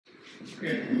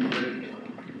Okay.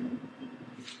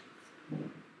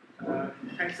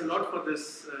 Thanks a lot for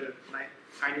this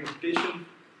kind invitation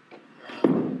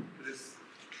to this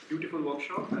beautiful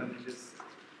workshop and this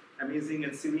amazing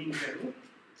and serene venue.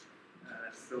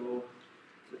 So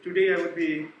today I will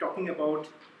be talking about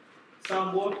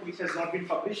some work which has not been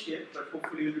published yet, but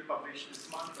hopefully will be published this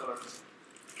month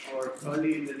or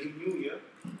early in the new year.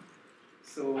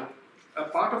 So a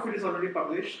part of it is already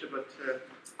published, but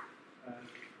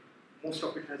most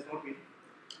of it has not been.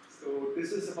 So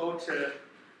this is about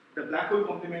the black hole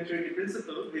complementarity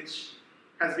principle, which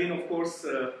has been, of course,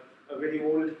 a very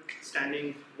old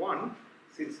standing one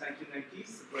since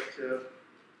 1990s, but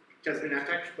it has been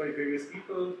attacked by various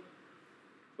people.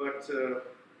 But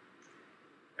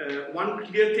one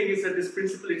clear thing is that this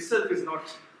principle itself is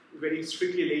not very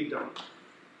strictly laid down.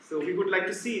 So we would like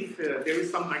to see if there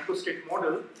is some microstate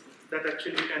model that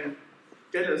actually can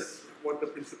tell us what the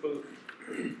principle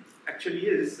actually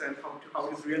is and how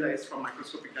it is realized from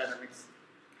microscopic dynamics.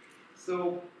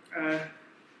 So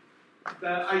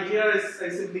the idea is I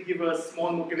simply give a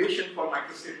small motivation for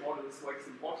microstate models, why it's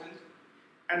important.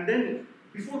 And then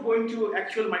before going to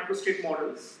actual microstate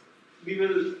models, we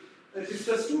will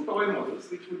discuss two toy models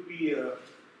which would be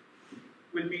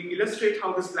illustrate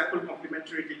how this black hole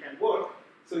complementarity can work.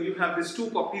 So you have these two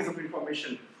copies of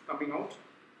information coming out,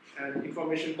 and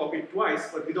information copied twice,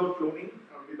 but without cloning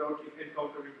or without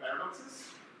encountering paradoxes.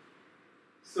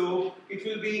 So it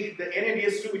will be the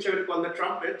NADS2, which I will call the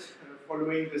trumpet,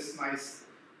 following this nice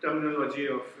terminology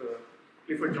of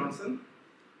Clifford Johnson.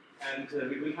 And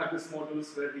we will have these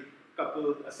models where we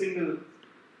couple a single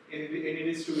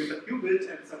NADS2 with a qubit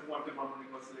and some quantum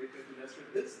harmonic oscillator to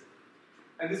illustrate this.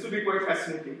 And this will be quite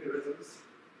fascinating, the results.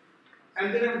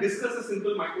 And then I will discuss a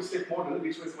simple microstate model,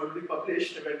 which was already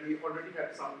published, where we already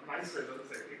had some nice results,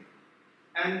 I think.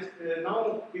 And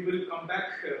now we will come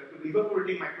back to the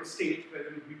evaporating microstate, where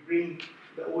we bring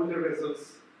the older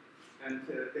results, and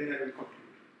then I will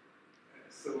conclude.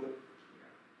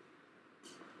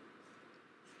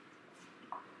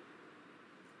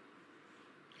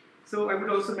 So I would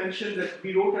also mention that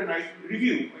we wrote a nice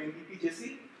review in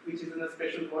EPJC, which is in a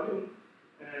special volume,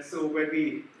 so where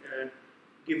we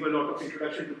give a lot of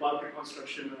introduction to bulk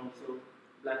reconstruction and also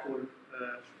black hole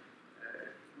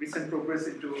recent progress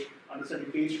into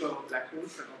understanding phase curve of black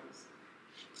holes and all this.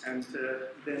 And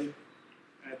then,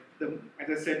 as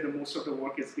I said, the most of the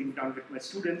work is being done with my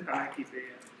student, Kanaki Pei,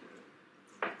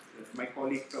 and my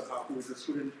colleague, Prabha, who is a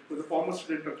former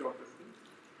student of Joburg.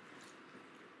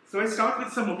 So I start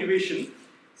with some motivation.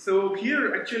 So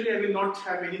here, actually, I will not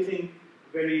have anything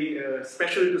very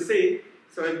special to say,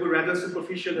 so I'll go rather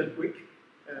superficial and quick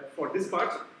for this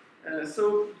part.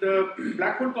 So the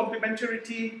black hole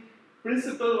complementarity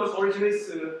principle was originally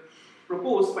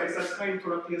proposed by Saska and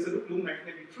Thorakliasadoglu in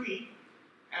 1993,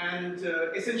 and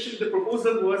essentially the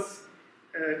proposal was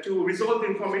to resolve the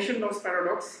information loss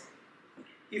paradox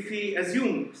if we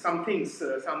assume some things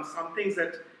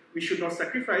that we should not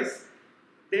sacrifice.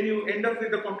 Then you end up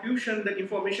with the conclusion that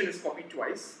information is copied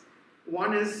twice.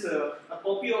 One is a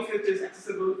copy of it is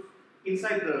accessible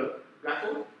inside the black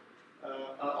hole.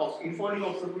 Informing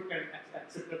observer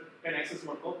can access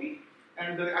one copy,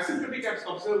 and the asymptotic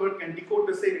observer can decode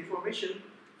the same information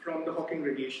from the Hawking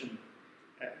radiation,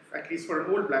 at least for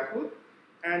an old black hole.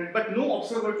 But no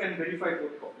observer can verify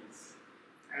both copies.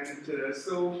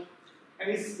 And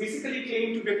it's basically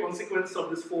claimed to be a consequence of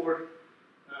these four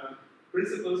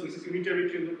principles, which is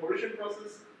unitarity in the correlation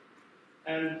process,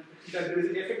 and that there is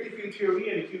an effective field theory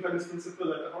and equivalence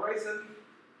principle at the horizon.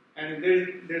 And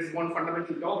there's one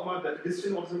fundamental dogma that the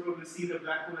distant observer will see the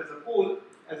black hole as a whole,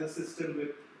 as a system with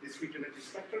discrete energy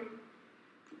spectrum.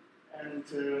 And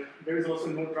there is also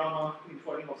no drama in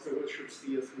falling observers should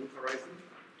see a smooth horizon.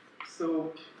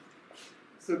 So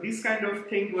this kind of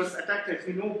thing was attacked, as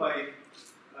we know, by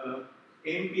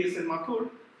AMPS and Mathur.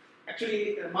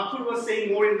 Actually, Mathur was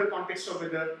saying more in the context of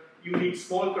whether you need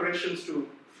small corrections to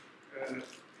have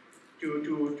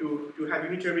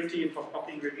unitarity for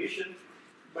Hawking radiation.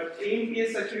 But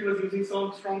AMPS actually was using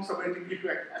some strong subjectivity to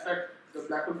attack the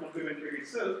black hole complementarity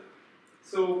itself.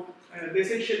 So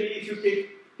essentially, if you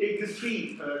take this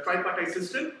tripartite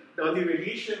system, the early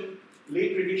radiation,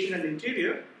 late radiation, and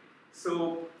interior.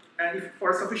 So, and if for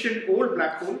a sufficient old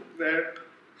black hole where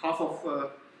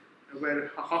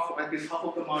at least half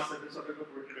of the mass has been sort of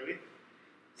evaporated away.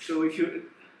 So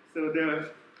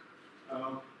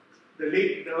the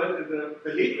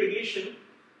late radiation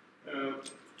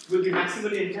will be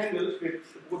maximally entangled with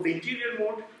both the interior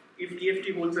mode, if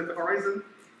DFT holds at the horizon,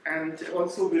 and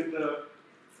also with the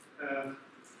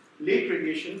late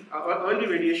radiation, early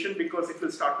radiation, because it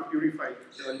will start to purify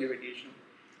the early radiation.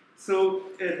 So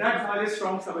that violates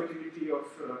strong subjectivity of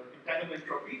entanglement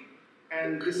entropy,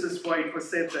 and this is why it was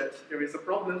said that there is a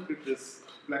problem with this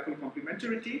black hole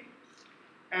complementarity.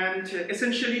 And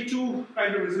essentially two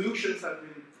kind of resolutions have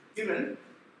been given.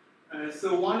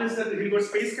 So one is that the Hilbert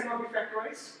space cannot be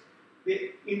factorized.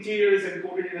 The interior is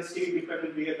encoded in a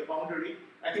state-dependent way at the boundary.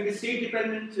 I think the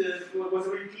state-dependent was a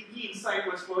very key insight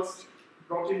was first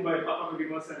brought in by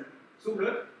Papadopoulos and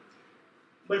Sugar.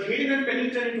 But Hale and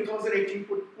Pennington in 2018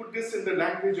 put this in the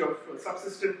language of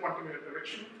subsystem quantum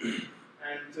direction.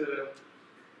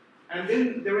 And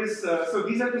then there is, so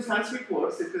these are two Sanskrit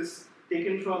words. It is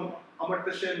taken from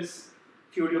Amartya Sen's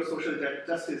theory of social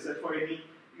justice, that for any,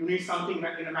 you need something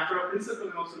in a matter of principle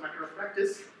and also a matter of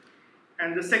practice.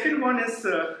 And the second one is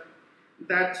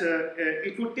that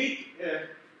it would take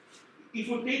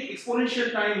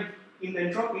exponential time in the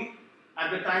entropy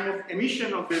at the time of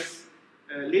emission of this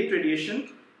late radiation,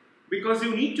 because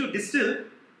you need to distill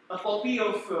a copy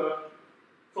of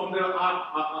from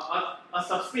a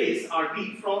subspace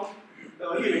RD from the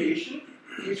early radiation,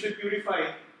 which will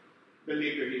purify the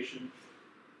late radiation.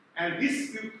 And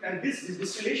this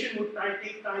distillation would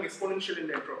take time exponential in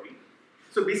the entropy.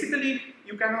 So basically,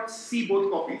 you cannot see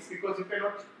both copies because you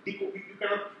cannot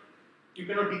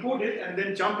decode it and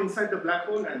then jump inside the black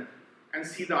hole and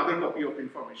see the other copy of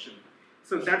information.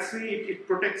 So that's why it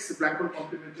protects black hole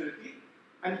complementarity.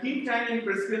 And Kim, Tang, and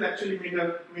Presskill actually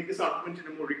made this argument in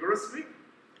a more rigorous way.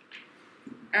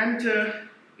 And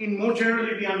in more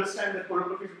generally, we understand that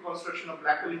holographic reconstruction of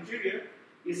black hole interior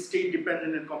is state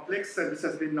dependent and complex, and this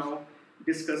has been now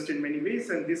discussed in many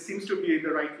ways, and this seems to be the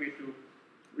right way to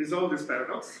resolve this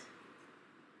paradox.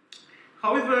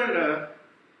 However,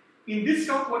 in this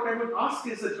talk, what I would ask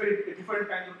is a very different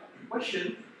kind of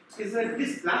question, is that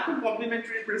this black hole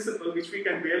complementary principle, which we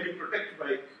can barely protect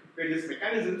by various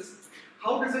mechanisms,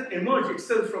 how does it emerge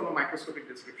itself from a microscopic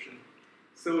description?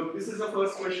 So this is the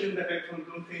first question that I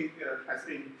don't think has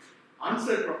been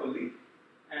answered properly,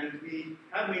 and we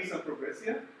have made some progress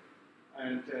here.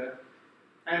 And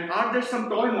are there some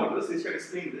toy models which can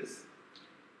explain this?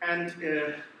 And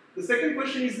the second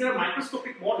question is, there a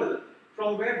microscopic model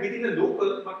from where within a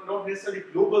local but not necessarily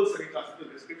global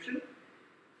semiclassical description,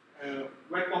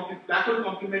 where black hole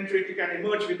complementarity can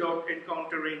emerge without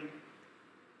encountering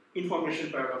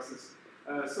information paradoxes.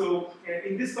 So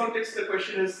in this context, the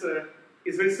question is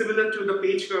very similar to the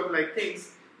page curve-like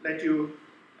things that you,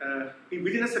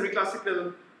 within a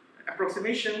semiclassical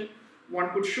approximation, one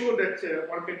could show that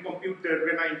one can compute the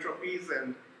Renyi entropies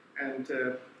and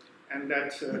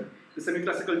that the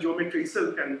semiclassical geometry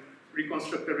itself can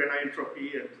reconstruct the Renyi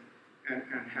entropy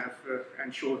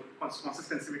and show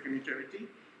consistent symmetry.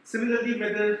 Similarly,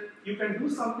 whether you can do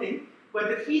something, but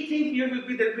the key thing here will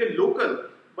be that we are local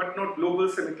but not global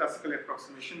semiclassical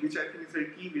approximation, which I think is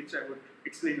very key, which I would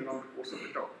explain along the course of the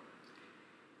talk.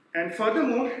 And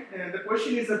furthermore, the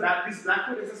question is that this black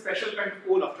hole is a special kind of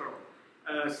coal after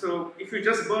all. So if you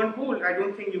just burn coal, I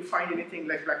don't think you find anything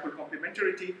like black hole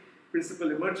complementarity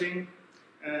principle emerging.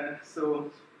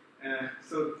 So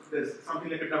there's something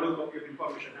like a double copy of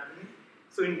information happening.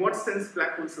 So in what sense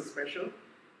black holes are special?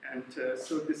 And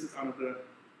so this is another.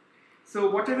 So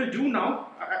what I will do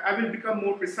now, I will become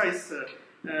more precise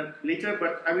later,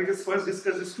 but I will just first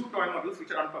discuss these two toy models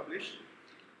which are unpublished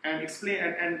and explain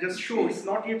and just show it's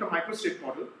not yet a microstate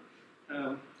model,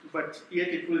 but yet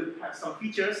it will have some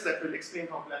features that will explain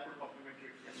how black hole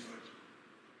complementarity can emerge.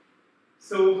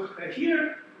 So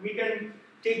here we can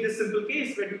take this simple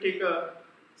case where you take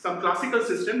some classical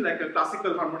system like a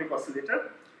classical harmonic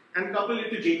oscillator and couple it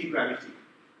to JT gravity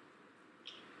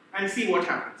and see what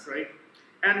happens, right?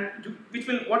 And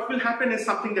what will happen is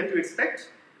something that you expect.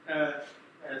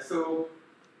 So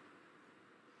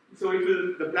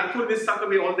the black hole will suck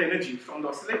away all the energy from the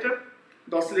oscillator.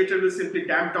 The oscillator will simply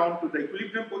damp down to the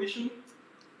equilibrium position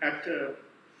at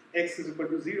x is equal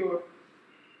to 0,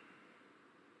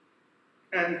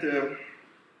 and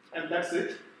that's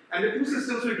it. And the two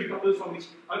systems will decouple from each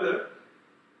other,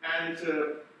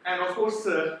 and of course,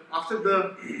 after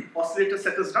the oscillator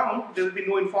settles down, there will be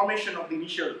no information of the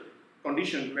initial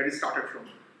condition where it started from.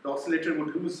 The oscillator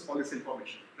would lose all its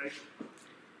information, right?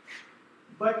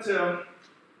 But,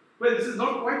 well, this is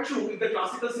not quite true. If the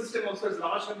classical system also has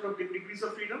large number of degrees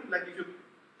of freedom, like if you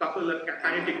couple a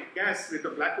kinetic gas with a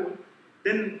black hole,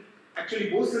 then actually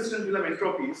both systems will have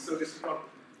entropies, so this is not,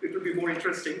 it will be more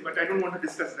interesting, but I don't want to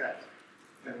discuss that.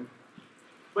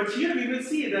 But here we will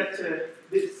see that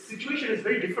the situation is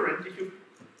very different if you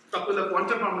couple a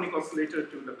quantum harmonic oscillator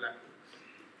to the black hole.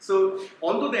 So,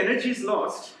 although the energy is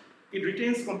lost, it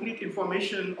retains complete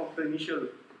information of the initial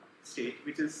state,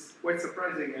 which is quite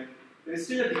surprising. there is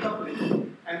still a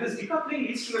decoupling, and this decoupling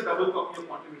leads to a double copy of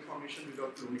quantum information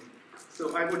without cloning.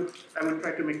 So I would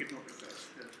try to make it more precise.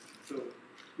 So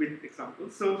with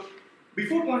examples. So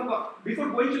before going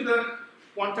to the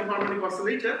quantum harmonic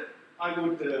oscillator, I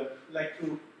would like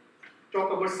to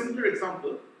talk about a simpler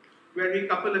example where we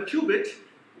couple a qubit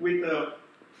with a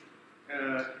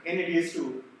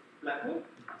NADS2 black hole,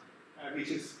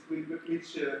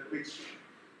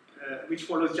 which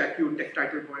follows Jackie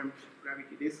title poem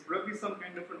gravity. There's probably some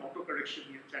kind of an auto correction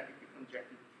here, Jackie on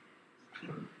Jackie.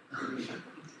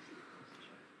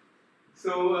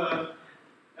 So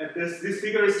this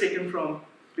figure is taken from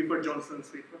Clifford Johnson's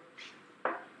paper.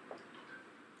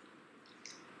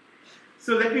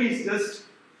 So let me just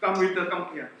come with the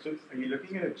yeah. So are you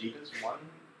looking at a genus 1?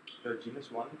 The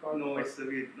genus 1 card? No, it's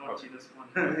not genus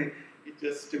 1. It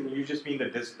just you just mean the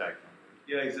disk diagram.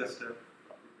 Yeah, it's just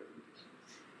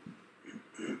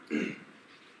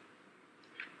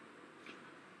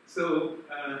so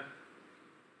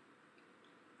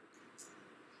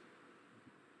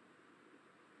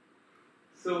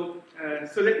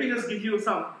let me just give you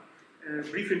some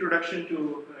brief introduction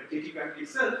to JT gravity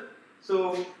itself.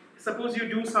 So suppose you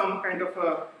do some kind of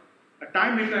a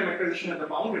time reparameterization at the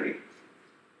boundary,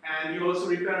 and you also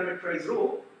reparameterize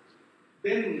rho,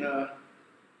 then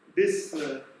this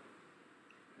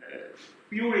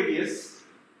pure radius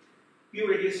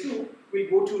 2 will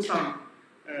go to some,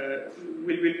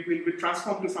 will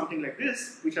transform to something like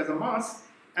this, which has a mass,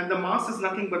 and the mass is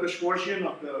nothing but the Schwarzian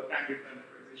of the time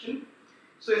reparameterization.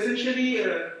 So essentially,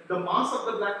 the mass of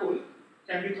the black hole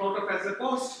can be thought of as the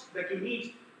cost that you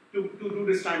need to do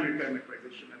this time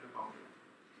reparameterization at the boundary.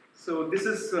 So this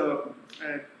is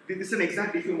an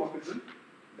exact diffeomorphism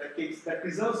that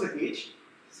preserves the gauge.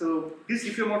 So this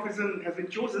diffeomorphism has been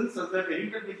chosen such that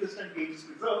Eddington-Nicholson gauge is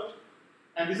preserved,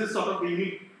 and this is sort of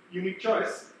the unique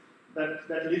choice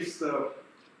that leaves the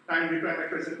time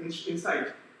reparameterization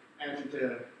inside and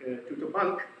to the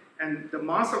bulk. And the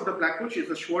mass of the black hole is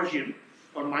a Schwarzian,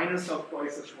 or minus of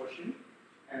twice a Schwarzian,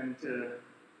 and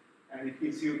it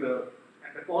gives you the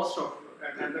cost of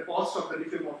the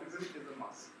diffeomorphism is the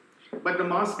mass. But the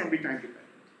mass can be time dependent.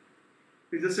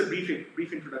 This is just a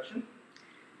brief introduction.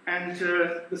 And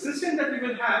the system that we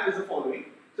will have is the following.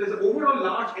 So there's an overall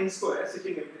large n square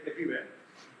sitting everywhere.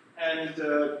 And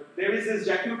there is this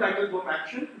Jackie title form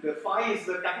action. The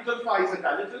capital phi is a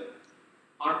dilator,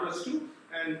 r plus 2.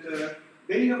 And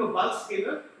then you have a bulk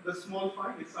scalar, the small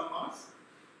phi with some mass.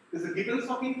 There's a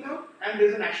Gibbons-Hawking term, and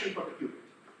there's an action for the qubit.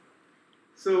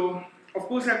 So, of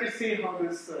course, I have to say how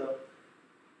this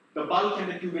the bulk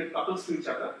and the qubit couples to each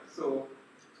other. So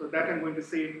that I'm going to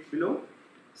say below.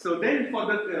 So then for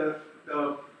the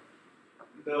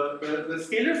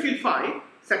scalar field phi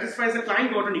satisfies the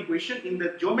Klein-Gordon equation in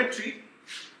the geometry.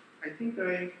 I think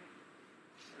I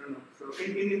don't know. So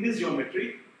in this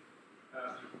geometry,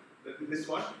 this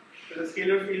one, so the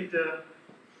scalar field.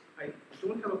 I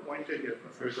don't have a pointer here.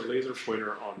 There's a laser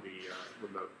pointer on the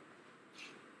remote.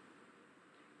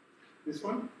 This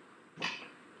one? There's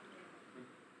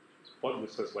a button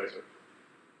that says laser.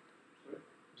 Sorry?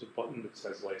 There's a button that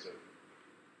says laser.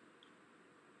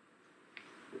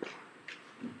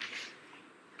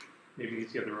 Maybe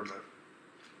it's the other remote.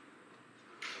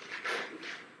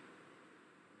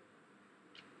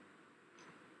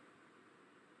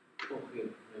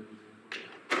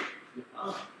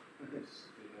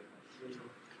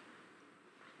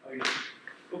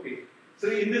 Okay, so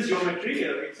in this geometry,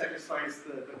 it satisfies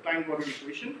the Klein-Gordon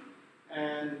equation,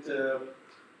 and the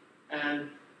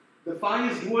phi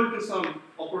is dual to some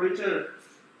operator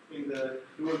in the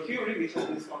dual theory, which has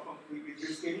this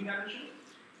scaling dimension,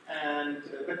 and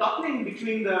the coupling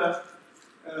between the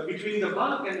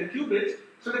bulk and the qubit.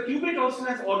 So the qubit also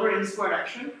has order n squared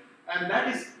action, and that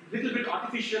is a little bit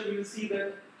artificial. We will see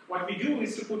that what we do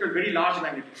is to put a very large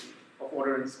magnitude of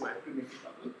order n squared to make it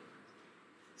couple.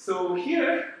 So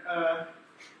here,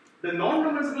 the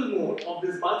non-normalizable mode of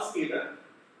this bulk scalar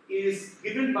is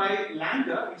given by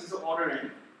lambda, which is of order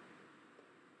n,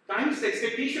 times the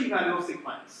expectation value of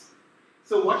sigma x.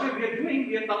 So what we are doing,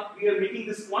 we are making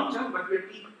this quantum, but we are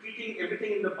treating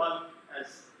everything in the bulk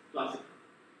as classical.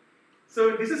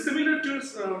 So this is similar to,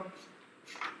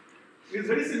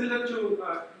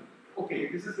 okay,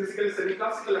 this is basically a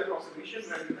semiclassical approximation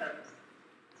where you have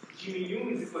G mu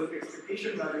is equal to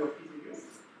expectation value of P mu,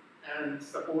 and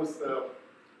suppose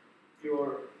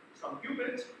some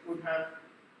qubit would have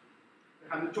the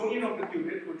Hamiltonian of the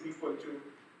qubit would be equal to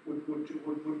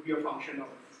would be a function of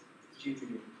G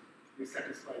mu, which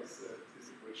satisfies this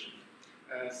equation.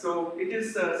 So it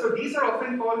is. So these are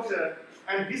often called,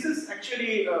 and this is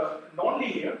actually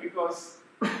non-linear because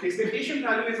the expectation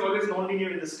value is always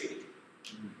non-linear in the state.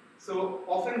 So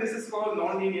often this is called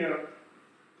nonlinear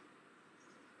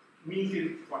mean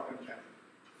field quantum channel.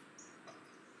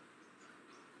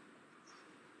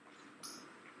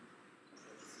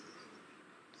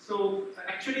 So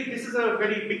actually, this is a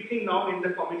very big thing now in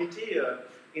the community.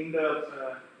 In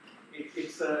the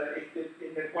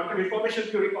in the quantum information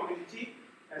theory community.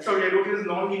 Sorry, I wrote it as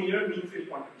nonlinear mean field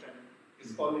quantum channel.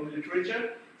 It's called in the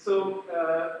literature. So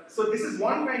so this is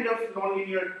one kind of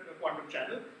nonlinear quantum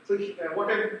channel. So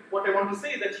what I want to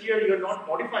say that here you are not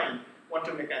modifying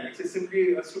quantum mechanics. It's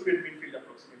simply a stupid mean field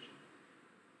approximation.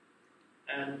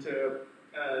 And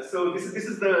so this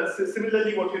is the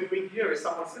similarly what we're doing here is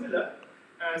somewhat similar.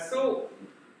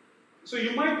 So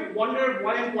you might wonder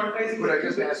why I'm quantizing. Could I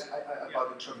just ask about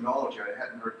the terminology? I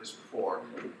hadn't heard this before.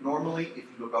 Normally, if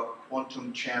you look up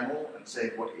quantum channel and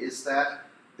say what is that,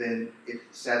 then it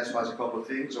satisfies a couple of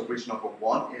things, of which number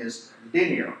one is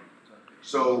linear.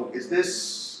 So is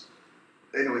this,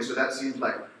 anyway, so that seems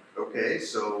like, okay,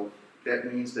 so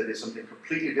that means that it's something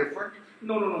completely different?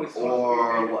 No, it's not.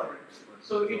 Or what?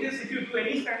 So it is, if you do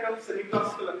any kind of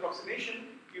semiclassical approximation,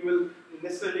 you will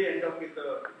necessarily end up with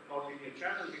a nonlinear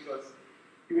channel because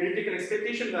when you take an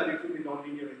expectation value, it will be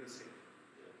nonlinear in the state.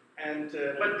 And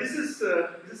but this is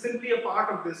simply a part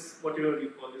of this whatever you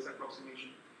call this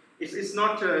approximation. It's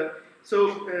not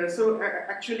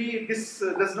actually this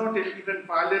does not even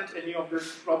violate any of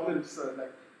these problems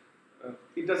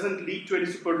it doesn't lead to any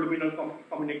superluminal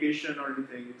communication or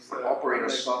anything. It's operator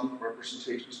sum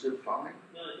representation still fine?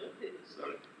 No,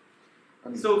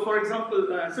 so, for example,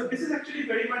 so this is actually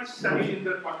very much studied in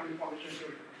the quantum information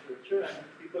theory literature, and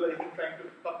people are even trying to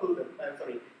couple them,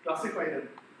 classify them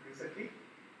recently.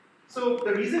 So,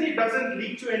 the reason it doesn't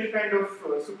lead to any kind of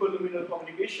superluminal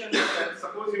communication is that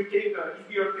suppose you take a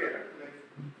EPR pair, like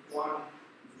 1,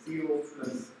 0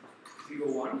 plus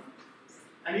 0, 1,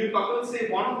 and you couple, say,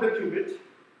 one of the qubit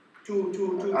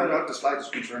to I'm not the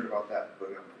slightest concerned about that,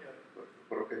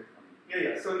 but okay.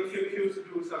 Yeah. So, if you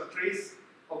do a trace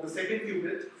of the second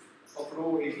qubit of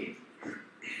rho A,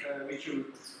 which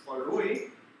you call rho A.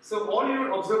 So all your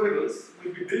observables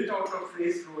will be built out of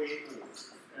trace rho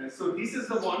A. So this is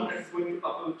the one that's going to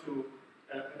couple to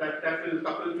that will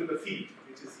couple to the field,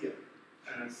 which is here.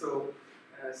 And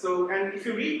if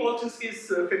you read Polchinski's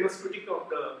famous critique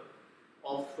of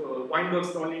Weinberg's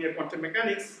nonlinear quantum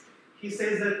mechanics, he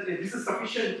says that this is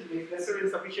sufficient, necessary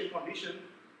and sufficient condition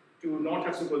to not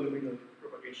have superluminal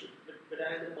propagation. But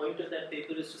the point of that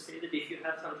paper is to say that if you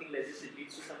have something like this, it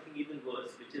leads to something even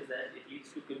worse, which is that it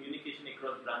leads to communication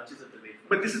across branches of the waveform.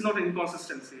 But this is not an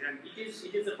inconsistency. And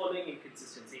it is the following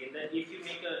inconsistency, in that if you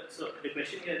make so the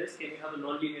question here is, can you have a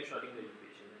nonlinear Schrodinger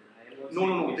equation?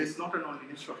 No, there's not a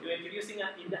nonlinear Schrodinger. You are introducing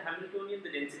in the Hamiltonian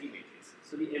the density matrix.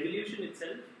 So the evolution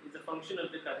itself is a function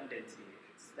of the current density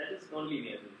matrix. That is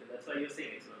nonlinear evolution. That's why you're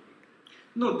saying it's nonlinear.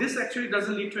 No, this actually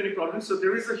doesn't lead to any problems. So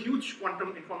there is a huge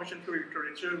quantum information theory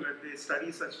literature where they study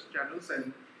such channels,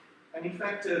 and in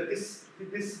fact,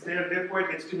 they're quite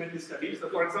legitimately studied. So,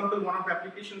 for example, one of the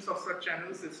applications of such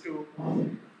channels is to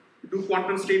do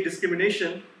quantum state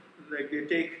discrimination. Like they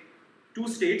take two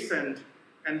states and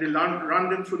they run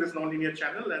them through this nonlinear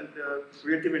channel, and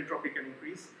relative entropy can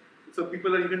increase. So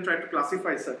people are even trying to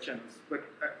classify such channels,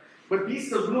 but these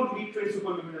do not lead to a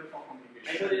superluminal communication.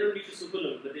 I know they don't lead to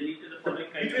superluminal, but they lead to the following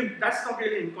kind of. That's not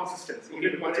really inconsistency. Okay,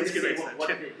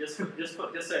 just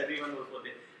so everyone knows what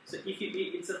they. So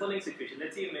it's the following situation.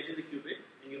 Let's say you measure the qubit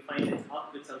and you find it's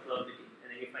up with some probability, and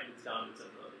then you find it's down with some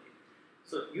probability.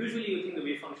 So usually you think the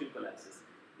wave function collapses.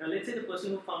 Now let's say the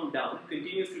person who found down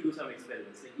continues to do some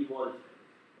experiments, like evolve.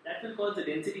 That will cause the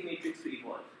density matrix to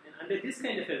evolve. And under this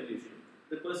kind of evolution,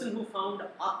 the person who found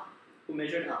up, who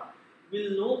measured up,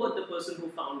 will know what the person who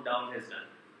found down has done.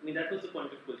 I mean, that was the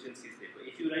point of Polchinski's paper.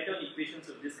 If you write down equations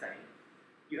of this kind,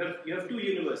 you have two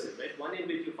universes, right? One in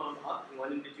which you found up and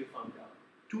one in which you found down.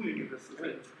 Two universes. I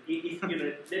mean,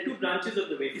 there are two branches of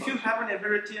the wave function. If you have an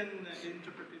Everettian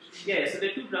interpretation. Yeah, so there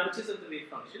are two branches of the wave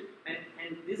function,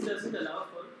 and this doesn't allow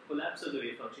for collapse of the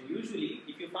wave function. Usually,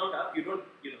 if you found up, you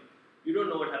don't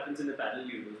know what happens in the parallel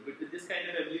universe, but with this kind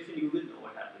of evolution, you will know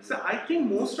what happens. So I think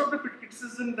most of the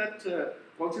criticism that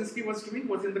Polchinski was doing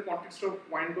was in the context of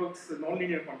Weinberg's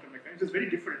nonlinear quantum mechanics. It's very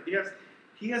different.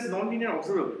 He has nonlinear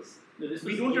observables. No,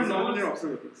 we don't have nonlinear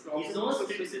observables. His own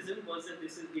criticism was that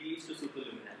it leads to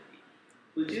superluminality.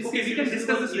 Okay, we can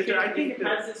discuss this later. I think it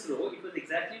has this role. It was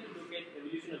exactly to look at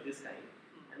evolution of this kind.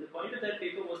 And the point of that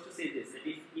paper was to say this, that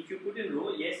if you put in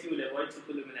rho, yes, you will avoid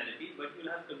superluminality, but you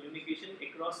will have communication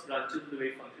across branches of the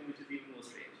wave function, which is even more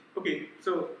strange. Okay,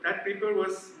 so that paper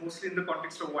was mostly in the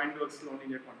context of Weinberg's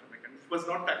nonlinear quantum mechanics. It was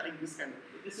not tackling this kind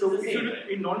of. So if you look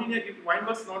in nonlinear,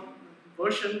 Weinberg's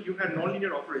version, you had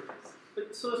nonlinear operators.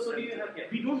 But so do you have here?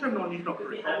 We don't have nonlinear Because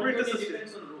operators. the Operators Hamiltonian are still.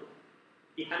 depends on rho.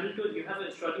 The Hamiltonian, you have a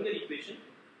Schrodinger equation,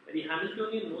 but the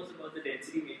Hamiltonian knows about the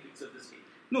density matrix of the state.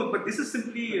 No, but this is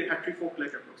simply a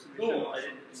Hartree-Fock-like approximation. No,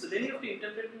 so then you have to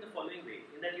interpret it in the following way: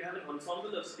 in that you have an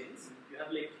ensemble of spins, you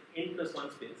have like n plus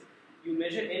 1 spins. You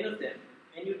measure n of them,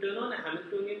 and you turn on a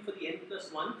Hamiltonian for the n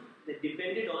plus 1 that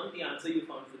depended on the answer you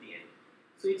found for the n.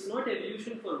 So it's not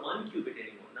evolution for one qubit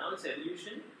anymore. Now it's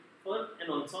evolution for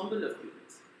an ensemble of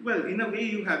qubits. Well, in a way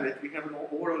you have it. We have an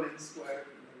overall n square.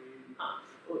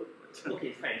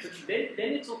 Okay, fine. So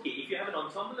then it's okay. If you have an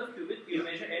ensemble of qubits, you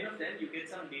measure n of them, you get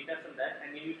some data from that,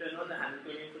 and then you turn on the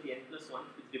Hamiltonian for the n plus 1,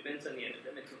 which depends on the n of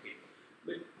them, it's okay.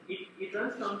 But it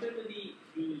runs counter to the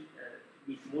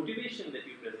motivation that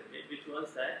you presented, which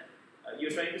was that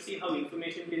you're trying to see how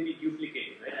information can be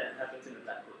duplicated, right, as happens in a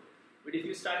black hole. But if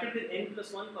you started with n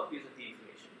plus 1 copies of the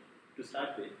information to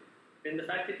start with, then the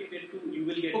fact that you get 2, you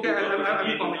will get 2 Okay, I'll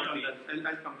copies comment on that.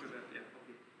 I'll come to that, yeah.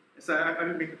 Okay. So I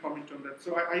will make a comment on that.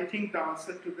 So I think the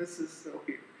answer to this is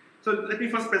okay. So let me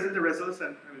first present the results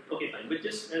and I will talk. Okay, fine. But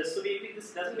just so basically,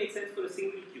 this doesn't make sense for a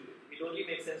single qubit. It only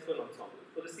makes sense for an ensemble.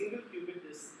 For a single qubit,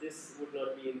 this would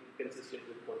not be consistent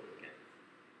with quantum mechanics.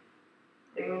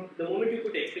 Like, the moment you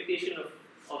put expectation of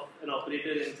an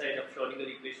operator inside a Schrodinger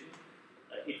equation,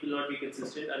 it will not be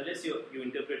consistent unless you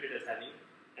interpret it as having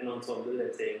an ensemble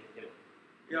and saying, you know.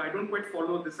 Yeah, I don't quite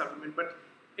follow this argument, but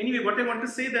anyway, what I want to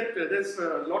say that there's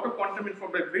a lot of quantum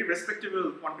information, very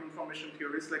respectable quantum information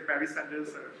theorists like Barry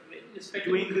Sanders are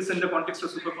doing this in the context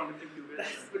of superconducting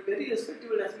qubits. But very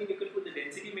respectable doesn't mean you can put the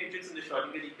density matrix in the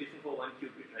Schrodinger equation for one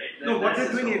qubit, right? No, what they're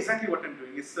doing is exactly what I'm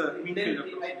doing. It's mean field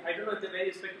approach. I don't know if they're very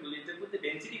respectable. If they put the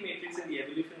density matrix in the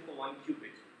evolution for one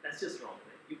qubit, that's just wrong,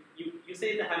 right? You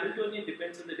say the Hamiltonian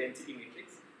depends on the density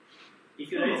matrix.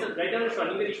 If you write down a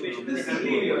Schrodinger equation,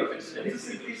 This is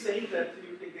simply saying that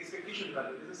you take the expectation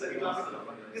value. This is semiclassical.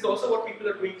 This is also what people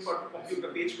are doing for compute the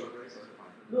page curve, right?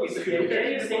 No, so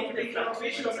there you're saying the the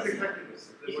fluctuations of are exactly this.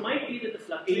 It might be that the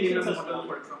fluctuations are model, small.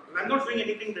 for example. I'm not doing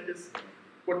anything that is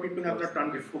what people have not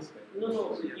done before.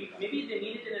 No, maybe they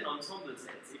need it in an ensemble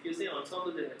sense. If you say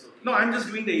ensemble, then it's okay. No, I'm just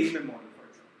doing the AEM model, for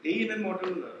example. AEM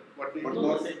model, what they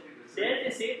No, there they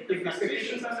say the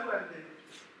fluctuations are value and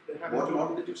they have What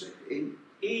model did you say?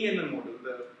 AEM model,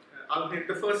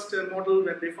 the first model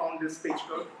when they found this page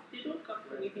curve. They don't come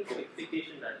to anything from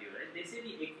expectation value, right? They say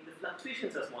the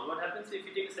fluctuations are small. What happens if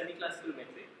you take a semiclassical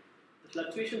metric? The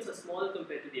fluctuations are small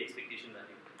compared to the expectation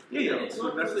value. Yeah, It's so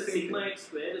not that's true the that same sigma thing. x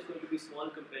squared is going to be small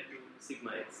compared to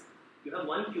sigma x. You have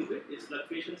one qubit, its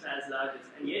fluctuations as large as,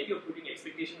 and yet you're putting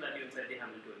expectation value inside the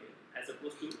Hamiltonian, as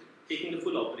opposed to taking the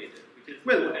full operator, which is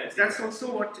Well, that's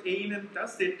also what AEM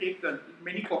does. They take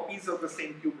many copies of the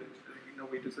same qubit, in a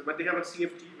way to say, but they have a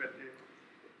CFT where they.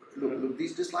 Look,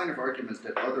 this line of arguments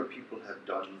that other people have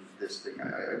done this thing,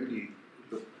 I really,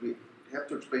 look, we have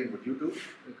to explain what you do,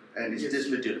 and is this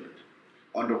legitimate?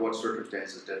 Under what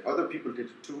circumstances that other people did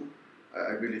it too,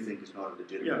 I really think is not a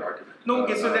legitimate argument. No,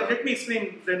 okay, so let me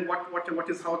explain then what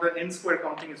is how the n square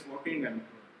counting is working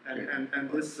and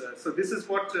this. So this is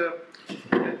what the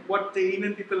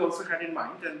AEM people also had in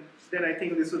mind, and then I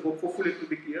think this will hopefully it will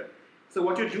be clear. So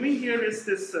what you're doing here is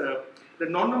this the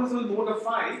non-nominal mode of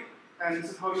phi, and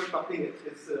this is how you're coupling it.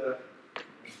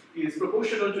 Is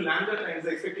proportional to lambda times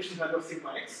the expectation value of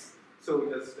sigma x. So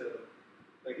just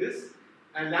like this,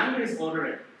 and lambda is order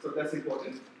n. So that's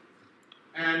important.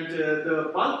 And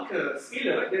the bulk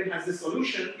scalar then has the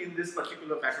solution in this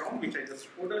particular background, which I just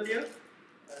showed earlier.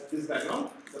 This background,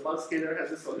 the bulk scalar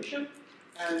has a solution,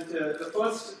 and the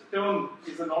first term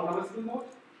is a non-reversible mode,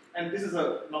 and this is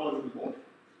a non-reversible mode.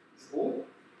 It's O,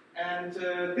 and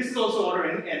this is also order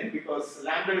n because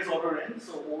lambda is order n,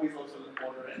 so O is also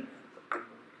order n.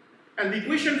 And the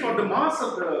equation for the mass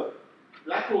of the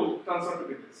black hole turns out to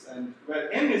be this, and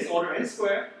where m is order n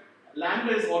square,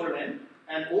 lambda is order n,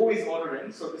 and O is order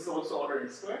n, so this is also order n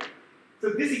square. So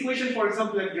this equation, for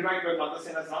example, is derived by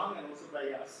Mandelstam and also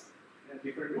by us in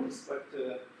different roots, but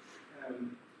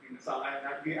so I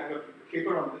have a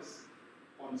paper on this,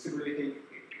 on simulating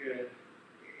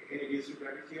ADS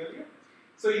gravity earlier.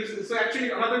 So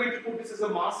actually another way to put this is the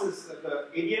mass is, the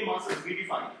ADM mass is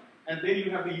redefined, and then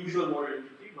you have the usual model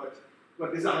entity,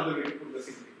 but this is another way to put the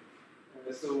same thing.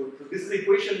 So this is the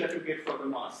equation that you get for the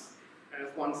mass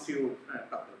once you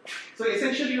couple. So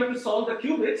essentially you have to solve the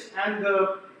qubit and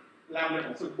the lambda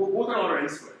term. So both are order n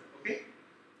squared, okay?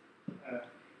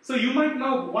 So you might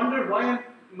now wonder why I'm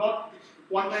not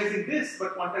quantizing this,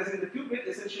 but quantizing the qubit.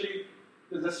 Essentially,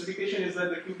 the justification is that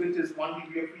the qubit is 1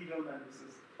 degree of freedom, and this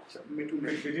is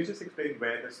Could you just explain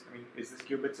where this, is this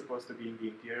qubit supposed to be in the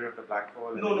interior of the black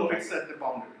hole? No, it's at the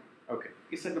boundary. Okay.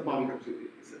 It's at the boundary.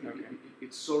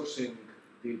 It's sourcing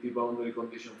the boundary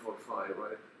condition for phi,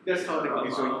 right? That's how they call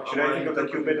it. So should I think of the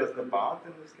qubit as the bath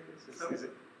in this case?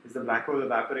 Is the black hole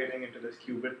evaporating into this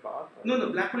qubit bath? No, no,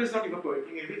 black hole is not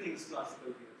evaporating. Everything is classical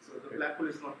here. So the black hole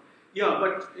is not. Yeah,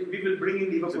 but we will bring in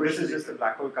the evaporation. So this is just a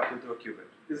black hole coupled to a qubit.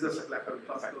 This is just a black hole,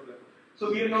 classical black hole.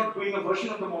 So we are not doing a version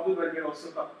of the model where we are also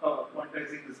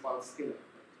quantizing this bulk scalar.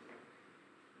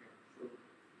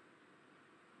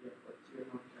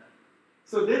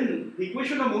 So then the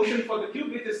equation of motion for the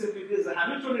qubit is simply this: the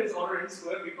Hamiltonian is order n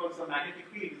square because the magnetic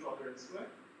field is order n square,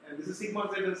 and this is sigma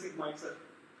z and sigma x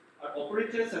are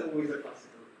operators and O is a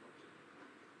classical.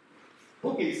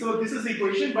 Okay, so this is the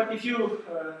equation, but if you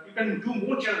can do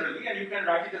more generally, and you can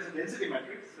write it as a density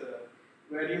matrix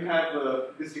where you have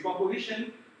this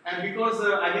decomposition, and because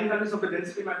eigenvalues of the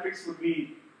density matrix would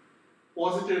be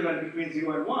positive and between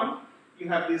 0 and 1, you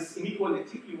have this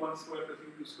inequality u1 square plus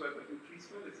u2 square plus u3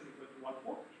 square is equal to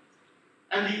 1/4.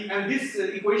 And these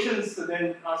equations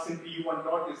then are simply u1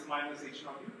 dot is minus h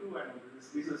naught u2, and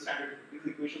these are standard these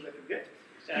equations that you get.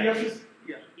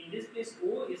 In this case,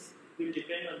 O will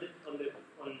depend on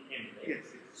M, right? Yes.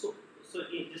 So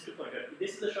just to point out,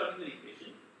 this is the Schrodinger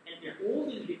equation, and O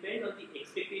will depend on the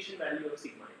expectation value of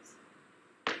sigma x,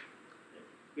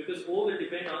 because O will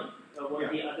depend on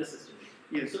what the other system is.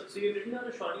 Yes. So you've written down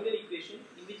a Schrodinger equation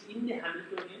in which in the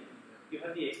Hamiltonian you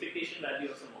have the expectation value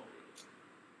of some operator.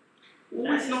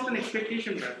 O is not an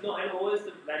expectation value. No, and O is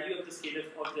the value of the scalar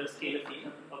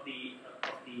field of the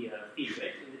field,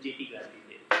 right? In the JT gravity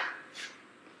theory.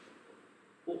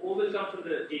 O will come from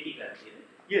the JT gravity, right?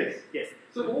 Yes. Yes.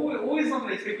 So O is not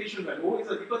an expectation value. O is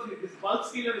because this bulk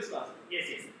scalar is classical. Yes,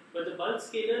 yes. But the bulk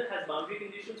scalar has boundary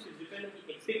conditions which depend on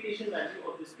the expectation value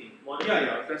of this field.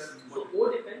 So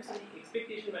O depends on the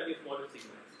expectation value of model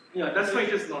sigma x. Yeah, that's why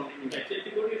it is non-linear. Right. So if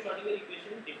you go to your Schrodinger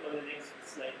equation, take on the next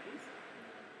slide, please.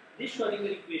 This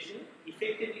Schrodinger equation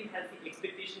effectively has the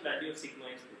expectation value of sigma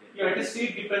x. Yeah, it is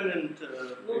state dependent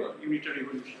unitary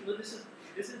evolution. No, this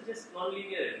is just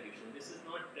non-linear evolution. This is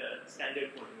not standard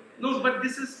quantum mechanics. No, but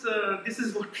this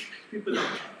is what people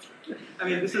are. I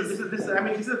mean, this is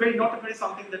very not a very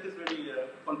something that is very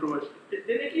controversial.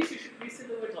 Then at least you should please say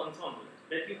the words ensemble.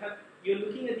 That you're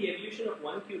looking at the evolution of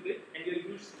one qubit, and you're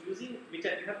using you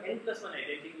have n plus one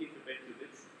identically prepared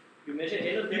qubits. You measure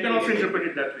n of them. You can also interpret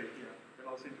it that way.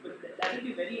 But that will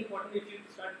be very important if you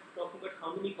start talking about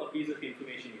how many copies of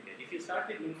information you get. If you start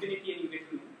with infinity and you get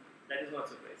 2, that is not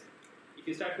surprising. If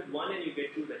you start with 1 and you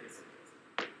get 2, that is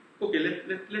surprising. Okay, let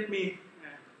me let me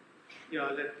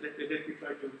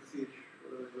try to see it.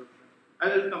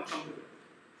 I will come to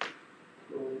that.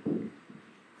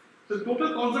 So the total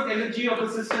conserved energy of the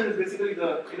system is basically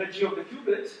the energy of the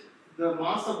qubit, the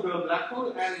mass of the black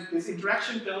hole, and this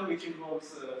interaction term which involves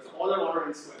so all are order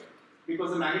n square,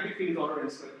 because the magnetic field is order n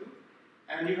square too,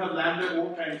 and you have lambda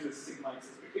O times this sigma x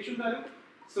expectation value.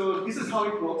 So this is how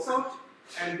it works out,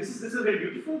 and this is very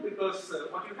beautiful because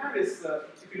what you have is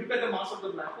if you look at the mass of the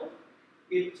black hole,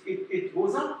 it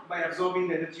goes up by absorbing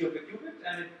the energy of the qubit,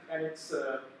 and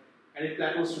it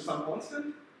plateaus to some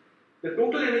constant. The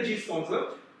total energy is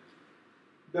conserved.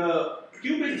 The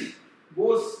qubit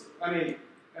goes,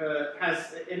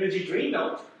 has energy drained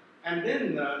out, and then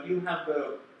you have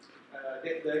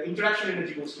the interaction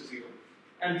energy goes to 0.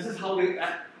 And this is how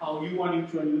U1,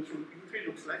 U2, and U3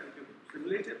 looks like if you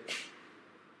simulate it.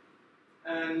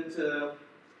 And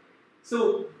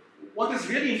so what is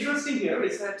really interesting here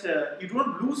is that you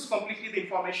don't lose completely the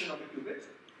information of the qubit.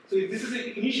 So if this is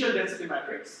the initial density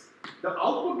matrix, the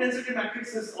output density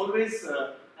matrix is always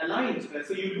aligned.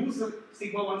 So you lose the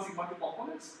sigma 1, sigma 2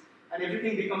 components, and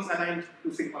everything becomes aligned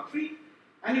to sigma 3,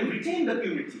 and you retain the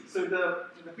purity. So the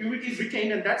purity is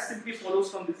retained, and that simply follows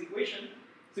from this equation.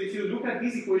 So if you look at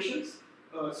these equations,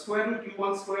 square root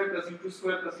u1 square plus u2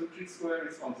 square plus u3 square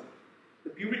is constant. The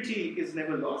purity is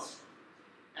never lost,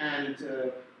 and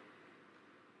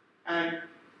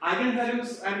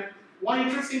eigenvalues. And one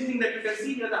interesting thing that you can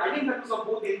see here, the eigenvalues of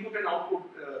both the input and output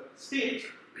state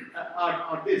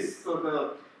are this.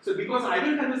 So because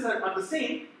eigenvalues are the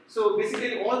same, so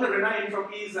basically all the Renai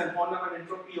entropies and von Neumann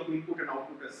entropy of the input and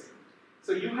output are same.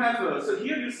 So you have so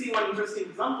here you see one interesting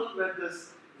example where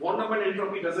this von Neumann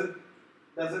entropy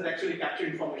doesn't actually capture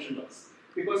information loss,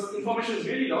 because information is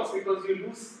really lost because you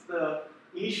lose the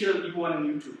initial U1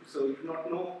 and U2. So you do not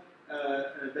know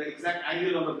the exact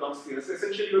angle on the block sphere. So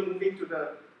essentially you're moving to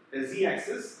the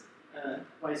z-axis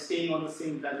by staying on the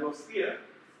same value of sphere.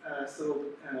 So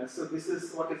this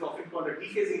is what is often called a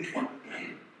dephasing quantum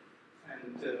mechanics.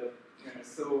 And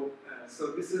so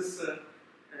this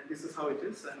is how it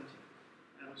is. And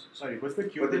sorry, was the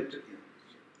qubit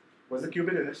Was the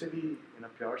qubit initially in a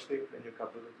pure state when you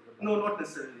couple it to the No, not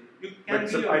necessarily. You can But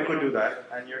so be I could do that,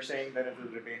 and you're saying that it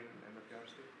will remain in the pure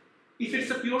state? If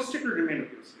it's a pure state, it will remain a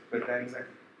pure state. But then,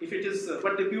 Exactly. If it is,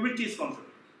 but the purity is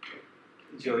conserved.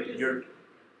 you're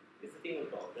It's the thing on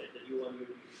top, right? That you want your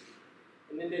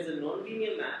and then there's a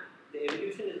nonlinear map. The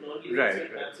evolution is nonlinear, Right, so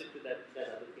it right. maps it to that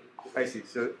other thing. I see.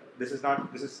 So this is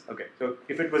not. This is okay. So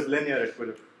if it was linear, it would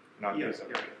have not Yeah, been so.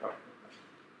 yeah. Oh.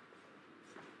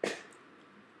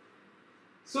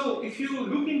 So if you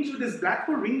look into this black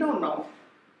hole ring down now,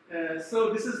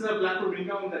 so this is the black hole ring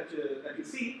down that you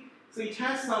see. So it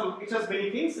has many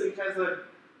things. So it has a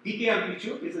decay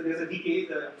amplitude. There's a decay.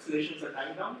 The oscillations are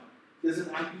dying down. There's an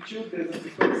amplitude. There's a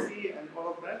frequency, and all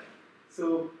of that.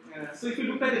 So if you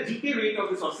look at the decay rate of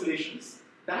these oscillations,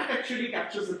 that actually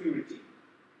captures the purity.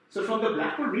 So from the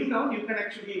black hole ring down, you can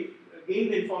actually gain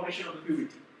the information of the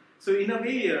purity. So in a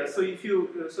way, so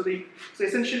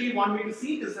essentially one way to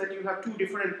see it is that you have two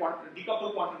different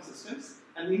decoupled quantum systems,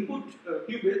 and the input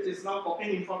qubit is now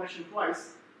copying information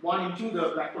twice, one into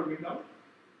the black hole ring down,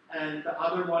 and the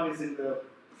other one is in the.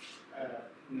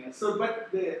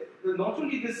 But not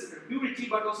only this purity,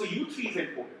 but also U3 is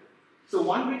encoded. So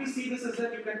one way to see this is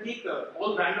that you can take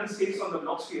all random states on the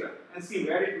block sphere and see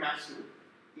where it maps to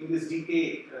in this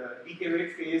decay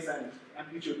rate, phase, and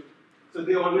amplitude. So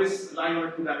they always lie on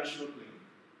a two-dimensional plane.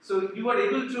 So you are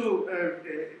able to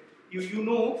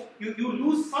you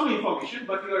lose some information,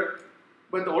 but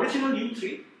the original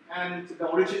U3 and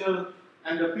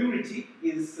the purity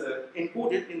is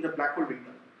encoded in the black hole ring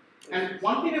down. And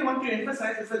one thing I want to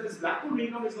emphasize is that this black hole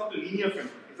ring down is not a linear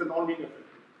phenomenon; it's a non-linear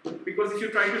phenomenon. Because if you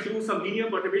try to do some linear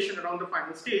perturbation around the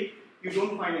final state, you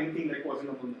don't find anything like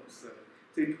quasi-normal modes.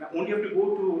 So you only have to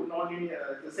go to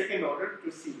non-linear, the second order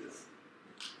to see this.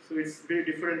 So it's very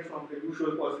different from the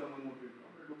usual quasi-normal mode ring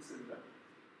down. It looks similar.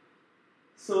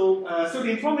 So the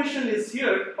information is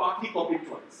here partly copied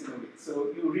twice in a way.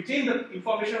 So you retain the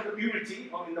information of the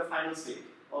purity in the final state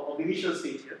or the initial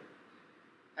state here,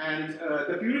 and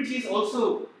the purity is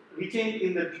also retained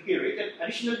in the decay rate. And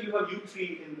additionally, you have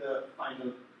U3 in the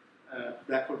final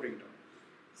black hole ring down.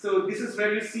 So this is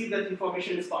where you see that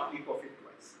information is partly copied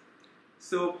twice.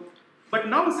 So, but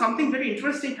now something very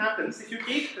interesting happens. If you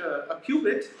take a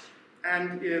qubit,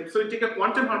 and so you take a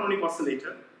quantum harmonic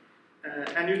oscillator,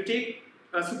 and you take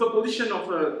a superposition of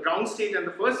a ground state and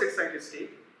the first excited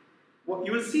state, what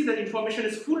you will see that information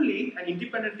is fully and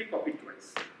independently copied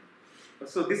twice.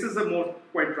 So this is a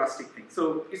quite drastic thing.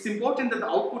 So it's important that the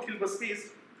output Hilbert space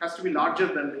has to be larger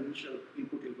than the initial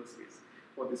input Hilbert space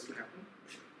for this to happen.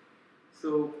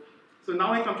 So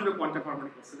now I come to the quantum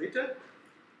harmonic oscillator.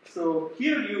 So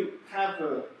here you have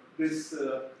this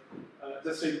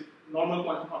just a normal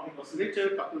quantum harmonic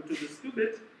oscillator coupled to this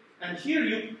qubit, and here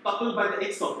you couple by the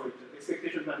x operator,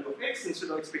 expectation value of x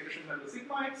instead of expectation value of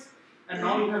sigma x, and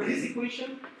now you have this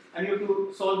equation, and you have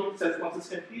to solve it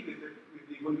self-consistently with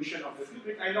the evolution of the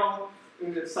qubit. I now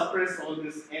suppress all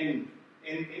this n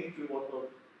to what were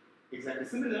exactly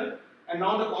similar, and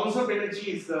now the conserved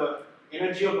energy is the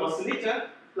energy of the oscillator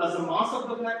plus the mass of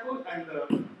the black hole and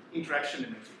the interaction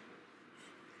energy.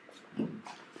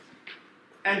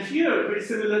 And here, very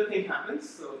similar thing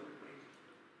happens.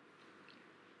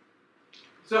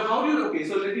 So how do you, okay,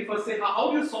 so let me first say,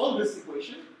 how do you solve this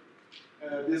equation,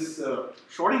 this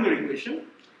Schrodinger equation?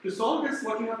 To solve this,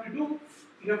 what you have to do,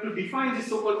 you have to define this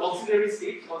so-called auxiliary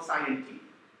state called psi and t.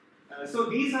 So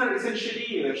these are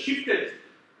essentially shifted,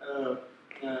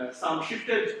 some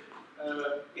shifted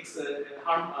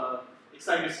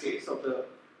excited states of the.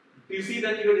 You see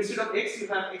that instead of x, you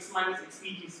have x minus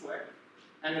xpt squared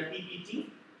and a ppt,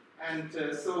 and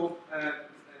so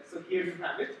here you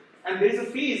have it. And there is a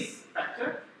phase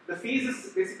factor. The phase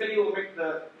is basically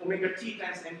the omega t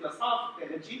times n plus half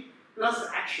energy plus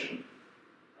action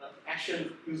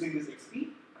using this xp.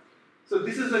 So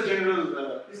this is a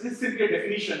general, this is simply a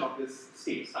definition of this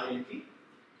state, psi and t.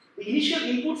 The initial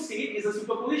input state is a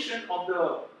superposition of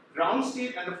the ground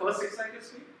state and the first excited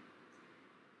state.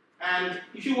 And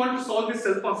if you want to solve this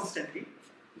self-consistently,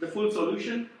 the full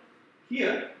solution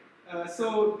here,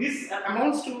 so this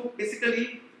amounts to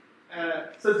basically,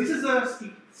 so this is a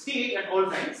state at all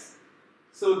times.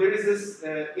 So there is this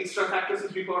extra factors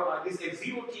which we call this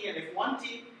f0t and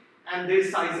f1t, and there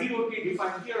is psi0t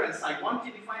defined here and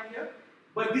psi1t defined here.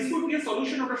 But this would be a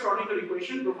solution of the Schrodinger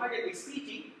equation provided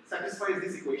xpt satisfies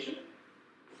this equation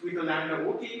with a lambda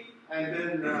ot, and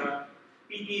then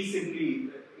pt is simply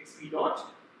xp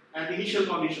dot, and the initial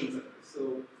conditions are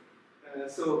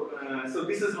this. So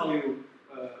this is how you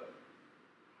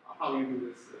do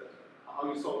this,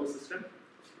 how you solve the system,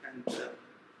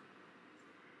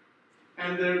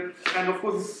 And of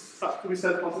course, this has to be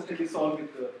self-consistently solved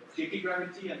with the JT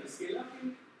gravity and the scalar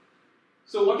field.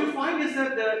 So what you find is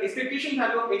that the expectation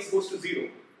value of x goes to 0,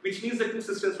 which means the two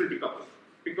systems will decouple.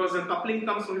 Because the coupling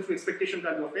comes only from expectation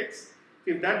value of x.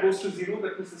 If that goes to 0,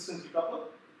 the two systems decouple.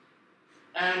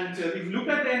 And if you look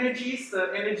at the energies,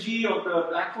 the energy of the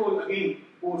black hole again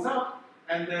goes up,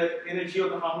 and the energy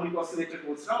of the harmonic oscillator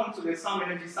goes down, so there's some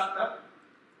energy sucked up,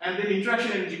 and then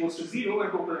interaction energy goes to 0,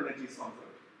 and total energy is conserved.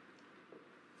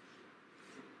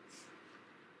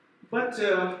 But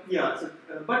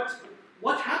but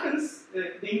what happens,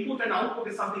 the input and output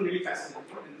is something really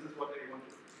fascinating, and this is what I want to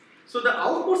do. So the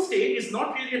output state is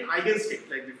not really an eigenstate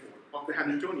like before of the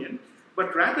Hamiltonian,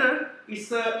 but rather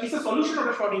it's a solution of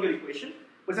the Schrodinger equation,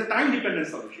 but it's a time-dependent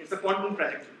solution. It's a quantum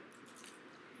trajectory.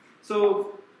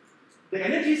 So the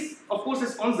energy, of course,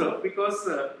 is conserved because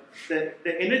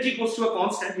the energy goes to a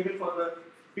constant even for the,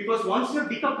 because once you're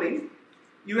decoupling,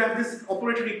 you have this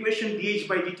operator equation dH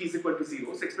by dt is equal to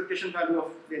 0. So expectation value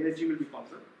of the energy will be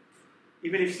conserved,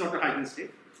 even if it's not a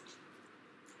eigenstate.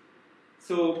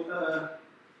 So,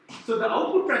 so the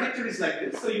output trajectory is like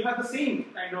this. So you have the same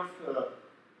kind of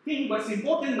thing, but it's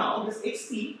important now, this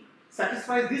xt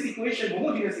satisfies this equation,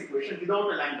 homogeneous equation,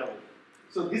 without a lambda over.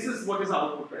 So this is what is the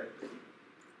output trajectory.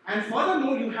 And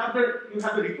furthermore, you have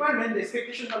the requirement, the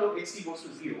expectation value of xt goes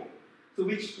to 0, so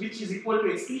which is equal to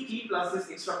xtt plus this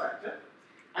extra factor.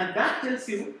 And that tells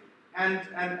you, and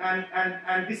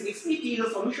this xpt is a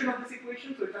solution of this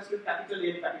equation, so it has to be capital A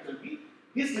and capital B.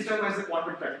 This determines the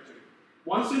quantum trajectory.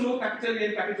 Once you know capital A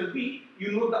and capital B,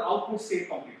 you know the output state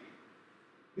completely.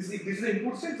 This is the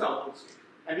input state, the output state.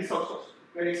 And this also,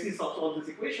 where xt solves all these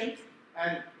equations,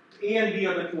 and A and B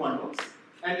are the two unknowns,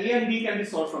 and A and B can be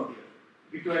solved from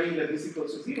here, declaring that this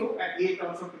equals to 0, and A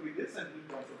turns out to be this, and B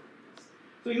turns out to be this.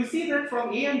 So you see that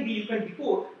from A and B, you can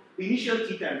decode the initial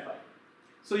theta and phi.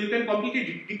 So you can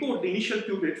completely decode the initial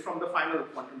qubit from the final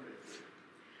quantum trajectory.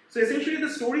 So essentially the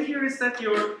story here is that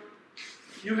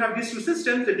you have these two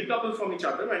systems that decouple from each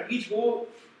other, and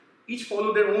each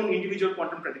follow their own individual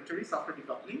quantum trajectories after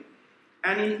decoupling.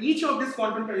 And in each of these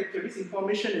quantum trajectories,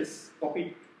 information is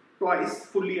copied twice,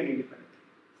 fully and independently.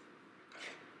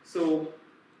 So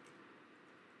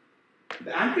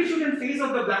the amplitude and phase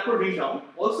of the black hole ring down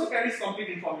also carries complete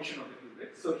information of the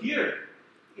qubit. So here,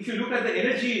 if you look at the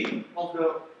energy of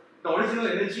the original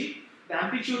energy, the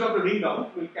amplitude of the ring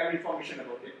down will carry information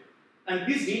about it. And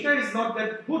this data is not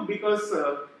that good because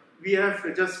we have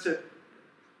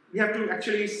to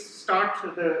actually start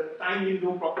the time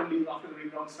window properly after the ring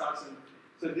down starts. And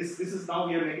so this is now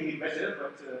we are making it better,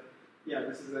 but yeah,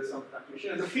 this is some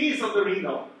fluctuation. And the phase of the ring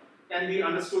down can be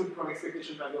understood from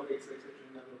expectation value of x,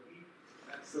 expectation value of e.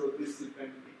 So this you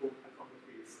can decode from the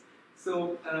phase.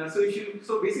 So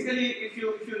basically, if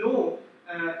you know,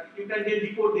 you can then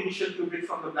decode the initial qubit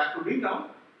from the black hole ring down,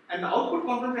 and the output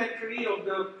quantum trajectory of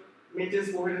the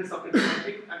maintains coherence after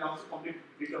decoupling, and also complete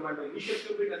determined by initial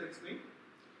qubit as explained.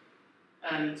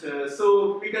 And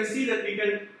so we can see that we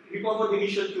can recover the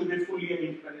initial qubit fully and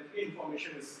independently.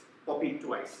 Information is copied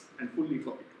twice and fully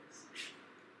copied twice.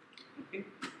 Okay.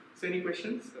 So any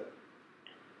questions?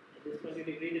 At this point, you'd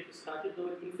agree that you started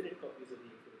with infinite copies of the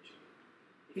information.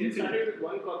 If you started with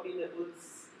one copy, the whole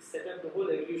setup, the whole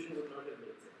evolution would not have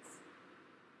made sense.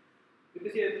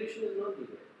 Because your evolution is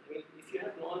non-linear. I mean, if you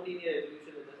have non-linear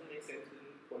evolution, it doesn't make sense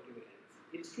in quantum mechanics.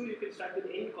 It's true you can start with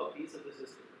n copies of the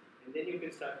system, and then you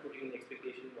can start putting an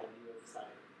expectation value of psi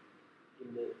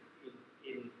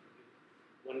in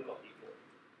one copy form.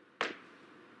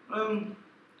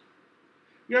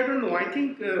 Yeah, I don't know. I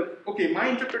think okay. My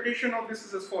interpretation of this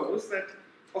is as follows: that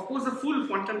of course the full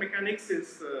quantum mechanics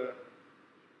is,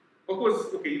 of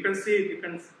course, okay. You can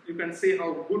say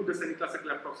how good the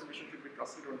semiclassical approximation should be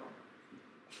trusted or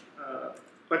not.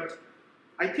 But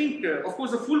I think, of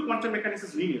course, the full quantum mechanics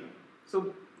is linear.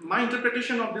 So my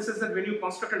interpretation of this is that when you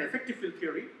construct an effective field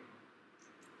theory,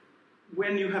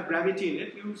 when you have gravity in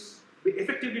it, you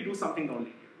effectively do something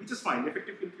nonlinear, which is fine.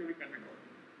 Effective field theory can be nonlinear.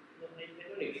 No, I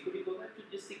don't agree. Could you go back to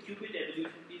just the qubit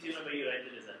evolution piece, where you write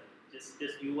the result? Just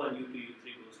U1, U2, U3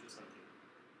 goes to something.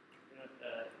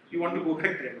 You want to go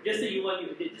back there? Just the U1,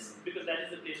 U2, just because that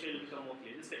is the place where it will become more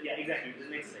clear. Just, yeah, exactly. The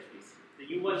next slide, please. The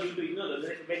U1, U2,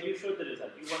 when you showed the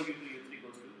result, U1, U2, U3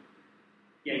 goes to.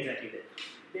 Yeah, exactly that.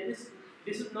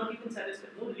 This is not even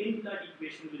satisfied. No Lindblad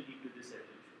equation will lead to this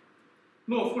evolution.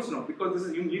 No, of course not, because this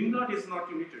is Lindblad is not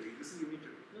unitary. This is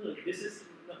unitary. No, this is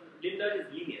Lindblad is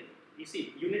linear. You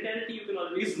see, unitarity you can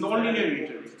always. It's non-linear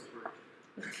unitary.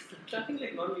 Nothing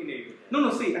like non-linear unitary.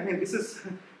 No. See, I mean, this is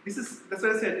that's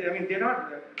what I said. I mean, there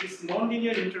are these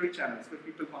non-linear unitary channels that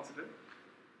people consider,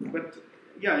 but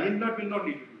yeah, Lindblad will not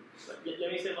lead to this. But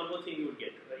let me say one more thing you would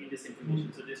get in this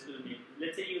information. So this will make,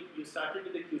 let's say you started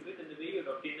with a qubit, and the way you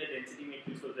obtained a density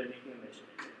matrix was by making a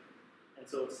measurement. And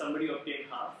so somebody obtained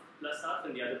half, plus half,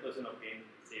 and the other person obtained,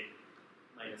 say,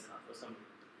 minus half or something.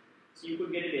 So you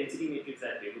could get a density matrix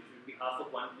that way, which would be half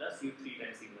of 1 plus u3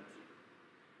 times sigma 3.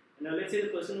 And now let's say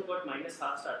the person who got minus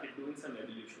half started doing some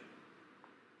evolution.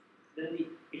 Then the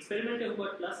experimenter who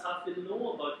got plus half will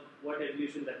know about what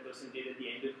evolution that person did at the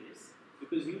end of this,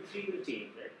 because u3 will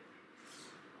change, right?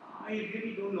 I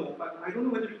really don't know, but I don't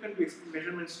know whether you can do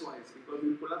measurements twice because you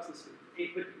will collapse the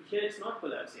state. But here it's not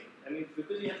collapsing. I mean,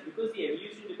 because the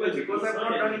evolution. Well, because I've not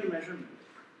done any measurement.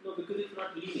 No, because it's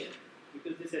not linear.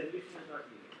 Because this evolution is not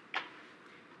linear.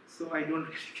 So I don't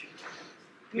really get.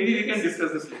 Maybe we can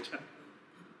discuss this later.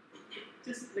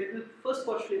 Just like the first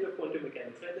postulate of quantum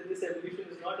mechanics, right? That this evolution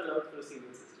is not allowed for a single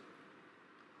system.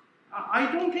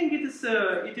 I don't think it is.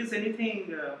 It is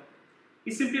anything.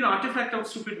 It's simply an artifact of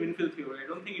stupid mean field theory. I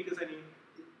don't think it is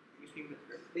anything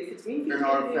that. If it's mean field An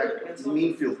artifact theory, of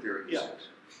mean field theory. Yeah.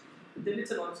 then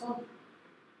it's an ensemble.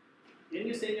 Then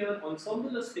you say you have an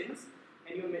ensemble of spins,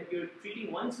 and you're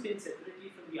treating one spin separately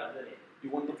from the other end. You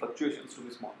want the fluctuations to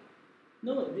be small.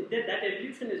 No, that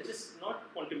evolution is just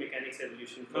not quantum mechanics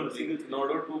evolution for a single In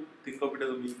order to think of it as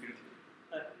a mean field theory.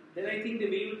 Then I think the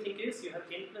way you think is you have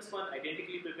n plus 1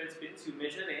 identically prepared spins, you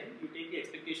measure n, you take the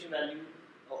expectation value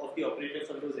of the operator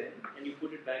from those n, and you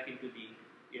put it back into the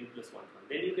n plus 1 one.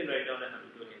 Then you can write down a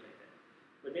Hamiltonian like that.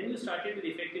 But then you started with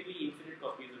effectively infinite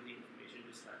copies of the information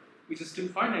to start with. Which is still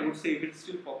fine. I would say if it's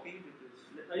still copied, it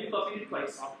is. Now you copied it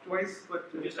twice. Twice,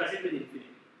 but You started with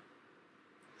infinity.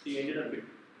 So you ended up with.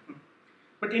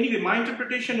 But anyway, my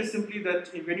interpretation is simply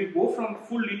that when you go from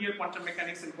full linear quantum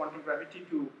mechanics and quantum gravity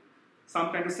to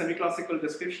some kind of semi-classical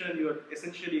description, you are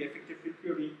essentially effective field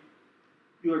theory.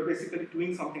 You are basically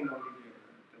doing something non-linear.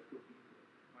 That would be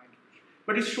my interpretation.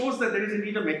 But it shows that there is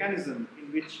indeed a mechanism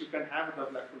in which you can have a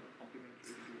black hole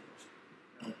complementary.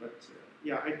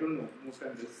 Yeah, I don't know most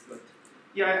of this. But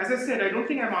yeah, as I said, I don't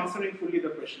think I'm answering fully the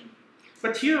question.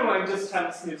 But here I just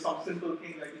have some simple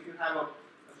thing like if you have a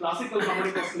classical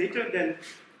harmonic oscillator, then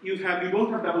you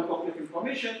don't have double copy of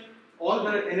information. All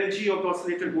the energy of the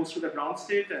oscillator goes to the ground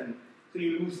state, and so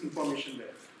you lose information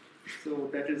there. So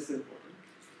that is important.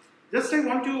 Just I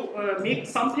want to make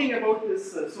something about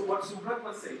this. So what Joburg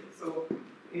was saying. So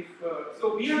if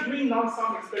so, we are doing now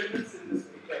some experiments in this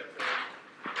week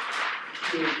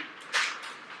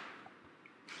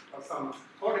some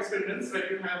thought experiments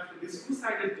where you have this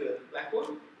two-sided black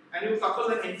hole, and you couple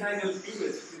an entangled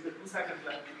qubit with the two-sided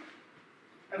black hole.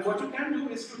 And what you can do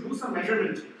is to do some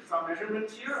measurement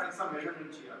here, and some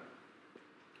measurement here.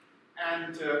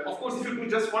 And of course, if you do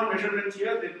just one measurement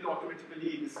here, then will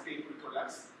automatically this state will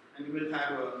collapse, and you will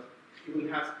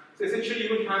have so essentially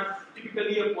you will have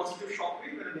typically a positive shock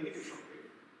wave and a negative shock wave.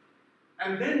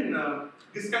 And then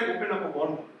this can open up a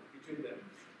wormhole between them.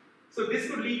 So this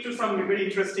could lead to some very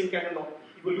interesting kind of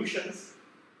evolutions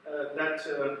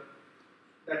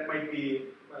that might be.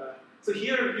 So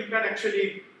here you can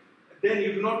actually, then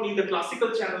you do not need the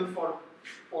classical channel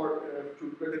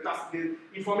the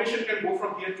information can go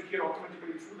from here to here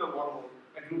automatically through the wormhole,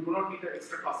 and you do not need the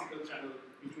extra classical channel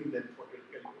between them for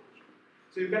teleportation.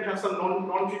 So you can have some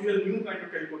non-trivial new kind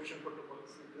of teleportation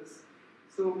protocols like this.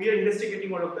 So we are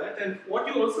investigating all of that, and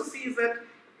what you also see is that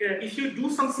if you do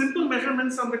some simple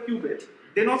measurements on the qubit,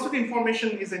 then also the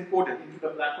information is encoded into the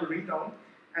black hole ring down,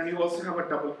 and you also have a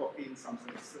double copy in some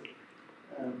sense.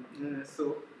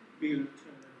 So we will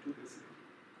do this.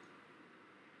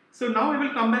 So now I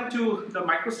will come back to the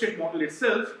microstate model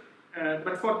itself,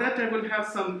 but for that I will have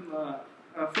some,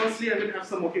 firstly I will have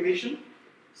some motivation.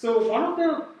 So one of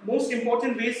the most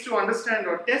important ways to understand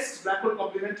or test black hole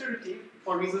complementarity,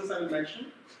 for reasons I will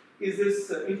mention, is this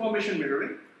information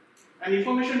mirroring. And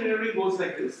information mirroring goes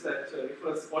like this, that it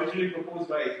was originally proposed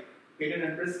by Hayden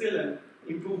and Preskill and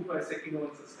improved by Sekino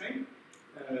and Sustain.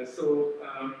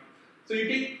 So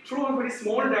you throw a very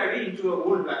small diary into a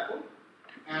old black hole,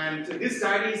 and this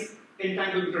diary is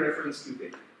entangled with a reference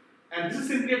qubit. And this is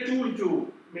simply a tool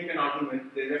to make an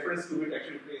argument. The reference qubit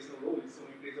actually plays no role, it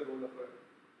only plays a role of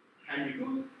a handy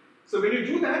tool. So when you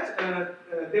do that,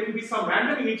 there will be some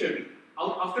random imagery,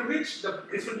 after which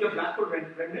this will be a black hole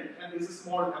remnant, and there is a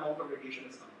small amount of radiation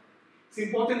is coming. It's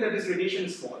important that this radiation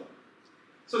is small.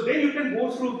 So then you can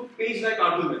go through page-like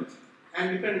argument,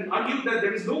 and you can argue that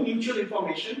there is no mutual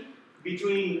information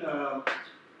between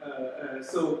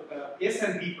S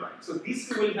and B prime. So these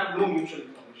two will have no mutual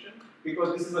information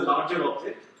because this is a larger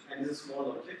object and this is a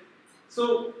small object.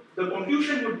 So the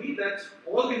conclusion would be that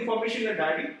all the information in a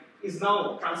diary is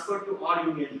now transferred to R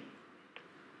union E.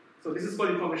 So this is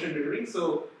called information mirroring.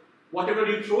 So whatever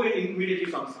you throw in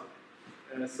immediately comes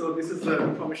out. So this is the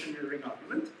information mirroring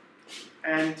argument.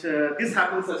 And this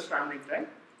happens as scrambling time.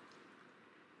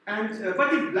 And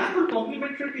but if black hole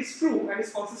complementarity is true and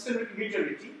is consistent with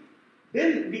immediacy,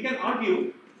 then we can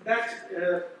argue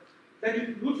that that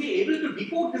you would be able to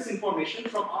decode this information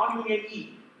from R union E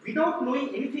without knowing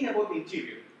anything about the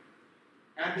interior.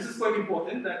 And this is quite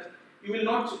important, that you will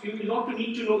not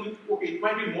need to know. Okay, it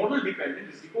might be model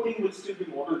dependent. This decoding will still be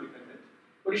model dependent,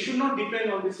 but it should not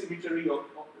depend on this imagery of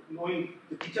knowing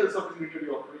the details of the imagery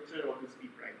operator or this B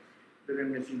prime, the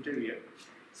remnant interior.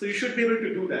 So you should be able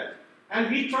to do that. And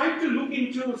we tried to look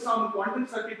into some quantum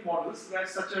circuit models where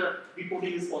such a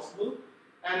decoding is possible.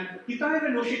 And Kitaev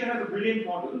and Yoshida have a brilliant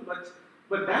model,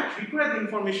 but that required the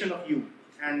information of U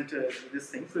and this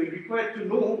thing. So it required to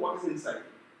know what is inside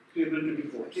to be able to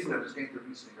decode. I didn't understand the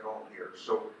reasoning at all here.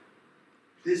 So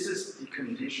this is the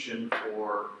condition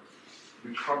for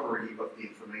recovery of the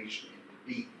information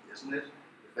in B, isn't it?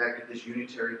 The fact that this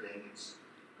unitary thing is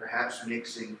perhaps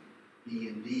mixing B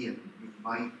and D, and you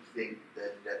might think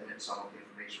that that meant some of the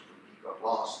information from B got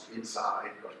lost inside,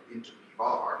 got into B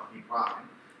bar, B prime.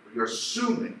 But you're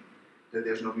assuming that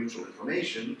there's no mutual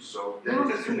information, so then No,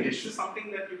 it's a condition. it's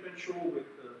something that you can show with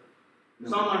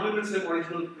some arguments like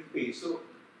original page. So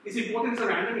it's important it's a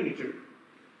random integer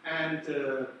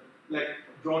and like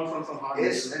drawn from some hardware.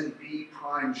 S and B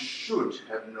prime should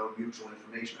have no mutual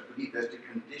information. I believe that's the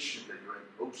condition that you're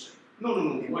imposing. No.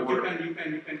 What you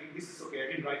can. This is okay. I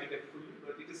didn't write it fully,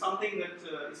 but it is something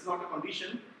that is not a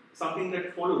condition. Something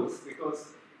that follows,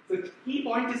 because the key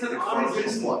point is that It R is follows very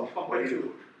from small what? compared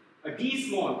to D is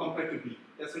small compared to B.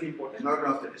 That's very important. It's not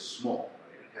enough that it's small,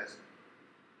 right? It has.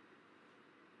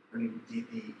 I mean, the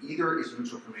either is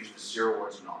mutual information is 0 or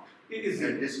it's not. It is.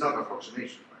 And it's not an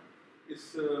approximation, right?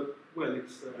 It's well.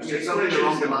 It's. You say something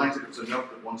along the lines that it's enough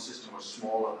that one system was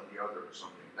smaller than the other or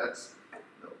something. That's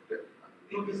no.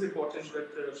 No, this is important that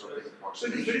something so it is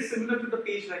approximation. very similar to the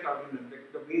page-like argument,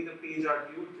 like the way the page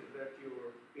argued that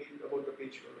your page about the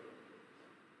page.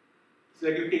 It's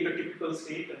like you take a typical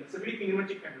state, and it's a very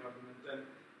kinematic kind of argument,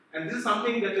 and this is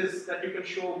something that you can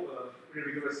show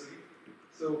rigorously.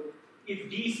 So if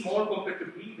D is small compared to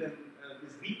B, then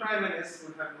this B prime and S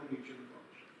would have no mutual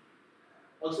information.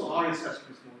 Also, R is has to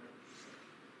be smaller.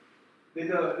 Then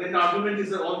the argument is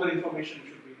that all the information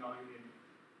should be in R union.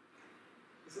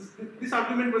 This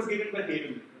argument was given by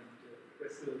Haven and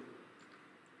Russell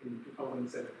in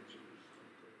 2007, actually,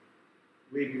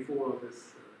 way before this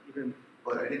even.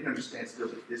 But I didn't understand still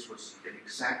if this was an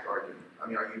exact argument. I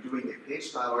mean, are you doing a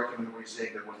page-style argument where you're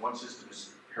saying that when one system is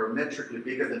parametrically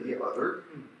bigger than the other,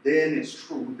 then it's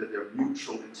true that their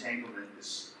mutual entanglement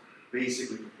is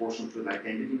basically proportional to an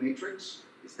identity matrix?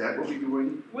 Is that what we're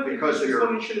doing? Well, because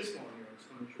exponential is small here.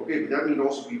 okay, but that means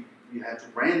also we had to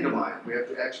randomize. We have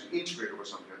to actually integrate over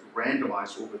something. We have to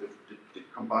randomize over the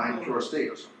combined pure state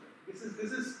or something.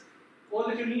 This is all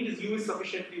that you need is U is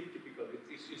sufficiently typical.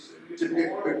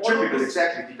 Typical,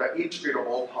 exactly. Did I integrate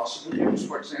all possible U's,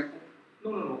 for example?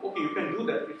 No. Okay, you can do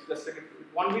that. It's just like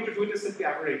one way to do it is simply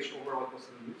average over all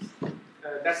possible U's.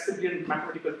 That's simply a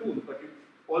mathematical tool, but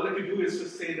all that you do is to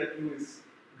say that U is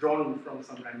drawn from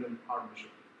some random hard measure.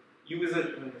 U is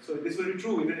so this will be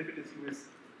true even if it is U is.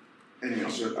 Anyway,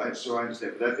 so I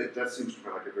understand. That seems to be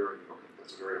like a very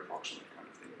that's a very approximate kind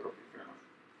of thing. But okay, fair enough.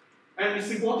 And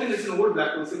it's important. It's an old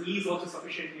black hole, so E is also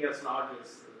sufficiently as large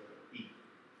as E.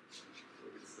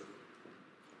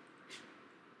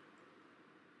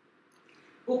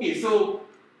 So okay, so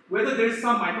whether there is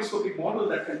some microscopic model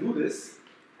that can do this,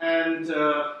 and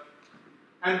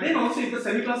then also if the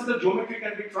semiclassical geometry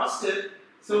can be trusted.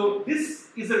 So this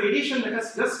is the radiation that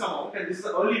has just come out, and this is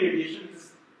the early radiation. This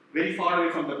is very far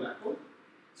away from the black hole.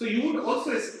 So you would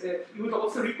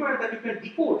also require that you can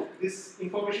decode this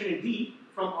information in D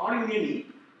from R union E,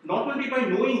 not only by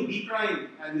knowing B prime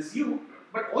and this U,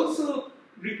 but also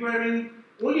requiring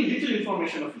only little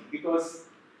information of E, because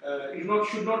it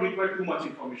should not require too much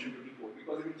information to decode.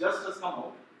 Because if it just has come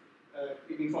out,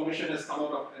 if information has come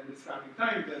out in this scrambling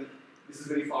time, then this is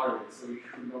very far away, so you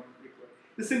should not require.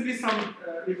 This is simply some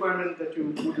requirement that you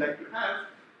would like to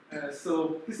have.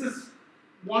 So this is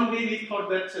one way we thought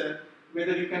that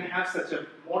whether you can have such a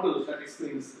model that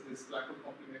explains this black hole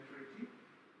complementarity.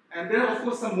 And there are of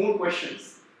course some more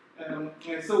questions. And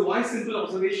so why simple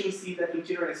observations see that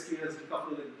interior and exterior is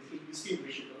decoupled and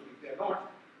distinguishable if they are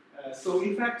not? So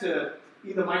in fact,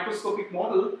 in the microscopic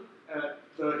model,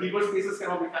 the Hilbert spaces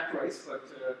cannot be factorized, but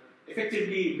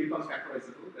effectively it becomes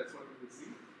factorizable. That's what we will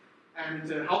see.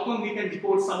 And how come we can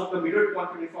decode some of the mirrored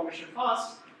quantum information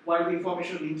fast, while the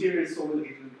information in the interior is so well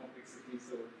hidden in complexity?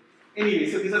 So anyway,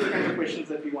 so these are the kind of questions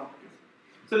that we want to do.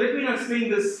 So let me now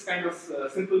explain this kind of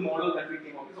simple model that we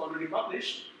came up with, already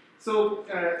published. So,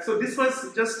 so this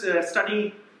was just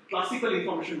studying classical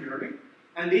information mirroring,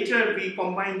 and later we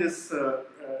combine this.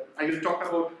 I will talk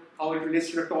about how it relates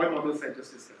to the toy models I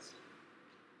just discussed.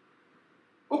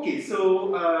 Okay,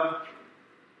 so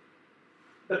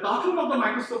the cartoon of the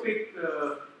microscopic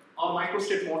or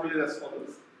microstate model is as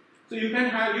follows. So you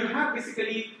have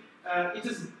basically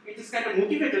it is kind of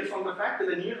motivated from the fact that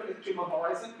the near extreme of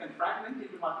horizon can fragment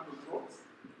into multiple throats.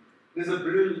 There's a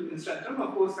brittle instantum,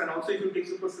 of course, and also if you take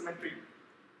supersymmetric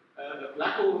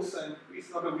black holes, and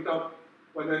it's not a bit of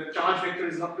whether the charge vector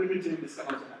is not primitive, this can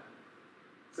also happen.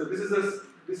 So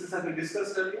this has been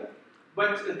discussed earlier,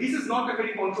 but this is not a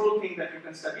very controlled thing that you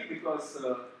can study because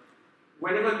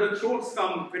whenever the throats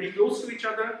come very close to each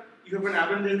other, you have an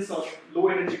abundance of low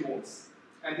energy modes,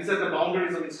 and these are the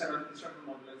boundaries of instantaneous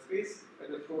modular space, where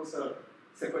the throats are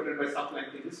separated by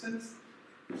subplanetary distance.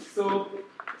 So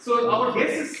our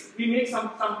guess is we make some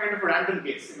kind of a random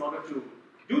guess in order to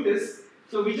do this.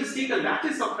 So we just take a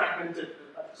lattice of fragmented.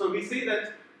 So we say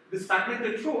that this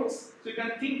fragmented throats. So you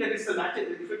can think that it's a lattice.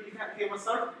 If you have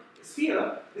a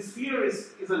sphere, the sphere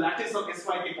is a lattice of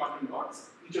SYK quantum dots,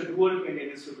 which are dual to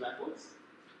n-raised to black holes.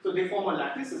 So they form a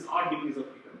lattice is R degrees of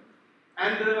freedom,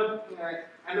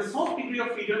 and the soft degree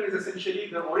of freedom is essentially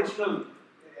the original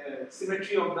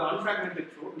symmetry of the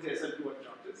unfragmented throat, which is SL2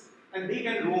 charges, and they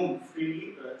can roam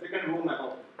freely. They can roam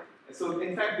about. So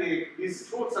in fact, these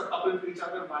throats are coupled to each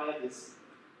other via this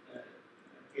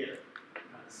hair.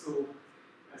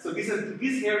 So this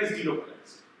hair is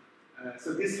delocalized.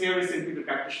 So this hair is simply the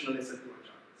gravitational SL2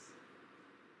 charges.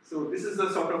 So this is the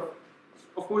sort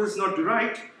of course, it's not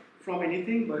derived from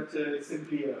anything, but it's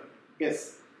simply a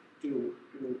guess to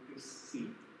see.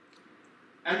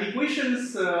 And the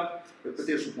equations. But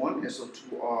there's one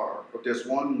SO2R, but there's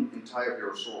one entire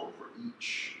aerosol for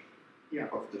each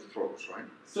of the throats, right?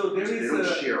 So there so is they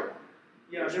don't share one.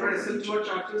 Yeah, there are SL2R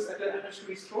charges attached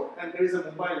to each throat, and there is a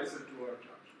mobile SL2R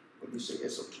charge. When you say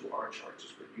SO2R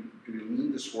charges, but do you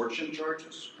mean the Schwarzschild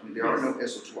charges? I mean, there are no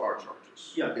SO2R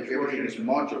charges. Yeah, if everything is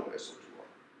modulo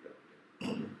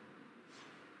SO2R.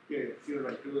 Yeah, you're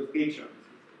right. It was A charges.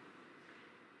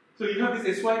 So you have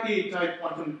this SYK type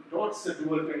quantum dots that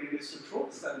dual to n-raised to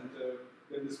throats, and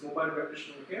then this mobile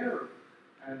gravitational hair,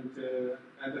 and the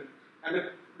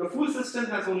full system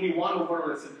has only one overall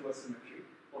SL2R symmetry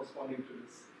corresponding to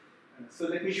this. So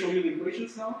let me show you the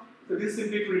equations now. So this is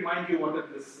simply to remind you what are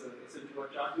this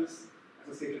SL2R charges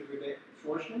associated with the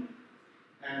Schwarzschild,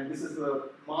 and this is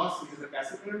the mass, which is the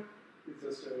Casimir. It's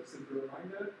just a simple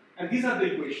reminder. And these are the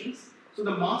equations. So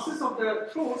the masses of the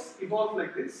throats evolve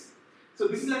like this. So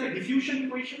this is like a diffusion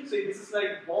equation. So this is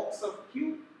like box of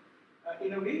Q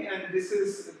in a way, and this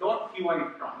is dot Qi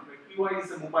prime, where Qi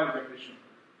is a mobile vibration.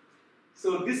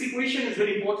 So this equation is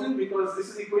very important because this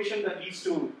is the equation that leads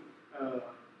to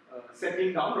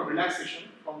settling down or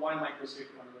relaxation from one microstate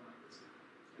to another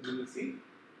microstate, as you will see.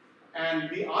 And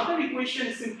the other equation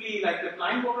is simply like the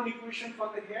Klein-Gordon equation for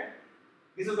the hair.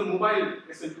 These are the mobile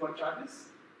SL2R charges.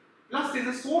 Plus there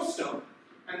is a source term,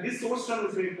 and this source term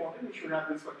is very important. It should have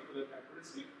this particular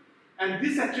characteristic. And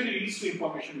this actually leads to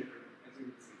information mirroring, as you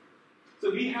will see.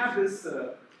 So we have this.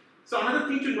 So another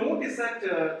thing to note is that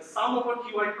sum over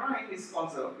Qi prime is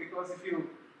conserved, because if I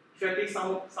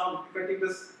take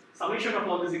this summation of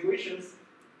all these equations,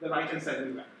 the right hand side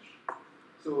will vanish.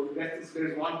 So there is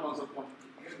one conserved quantity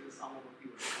here, the sum over Qi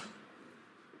prime.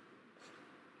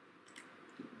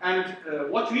 And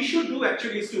what we should do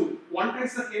actually is to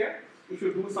quantize the hair. If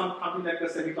you do something like the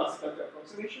semiclassical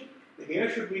approximation, the hair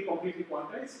should be completely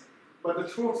quantized, but the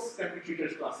throats can be treated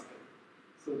as classical.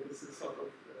 So this is sort of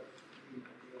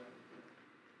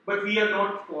but we are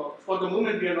not, for the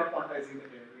moment, we are not quantizing the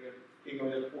hair. We are taking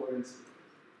away the coherence.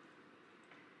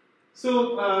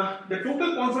 So the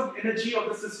total conserved energy of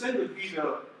the system will be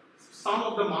the sum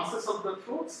of the masses of the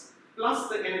throats plus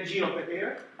the energy of the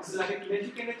hair. This is like a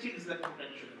kinetic energy, this is like a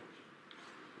potential energy.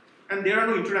 And there are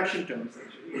no interaction terms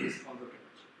actually in this conserved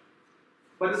energy.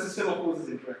 But the system, of course, is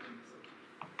interacting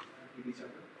with each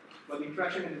other. But the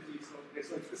interaction energy is not, there's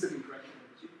no explicit interaction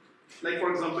energy. Like, for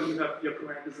example, you have your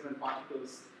chromatism and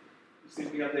particles. You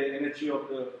simply have the energy of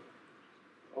the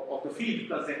field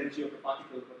plus the energy of the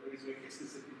particle, but there is no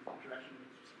explicit interaction energy.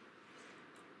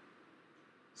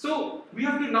 So we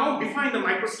have to now define the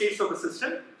microstates of the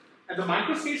system, and the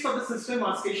microstates of the system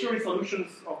are stationary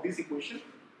solutions of this equation,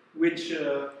 which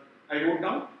I wrote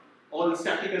down, all the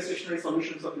static and stationary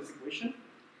solutions of this equation,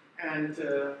 and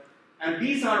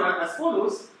these are as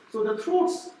follows. So the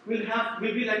throats will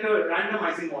be like a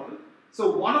randomizing model.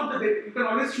 So you can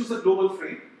always choose a global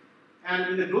frame,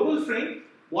 and in the global frame,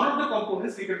 one of the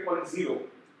components we can call it 0,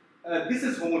 this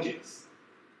is homogeneous.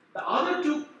 The other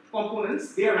two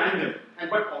components, they are random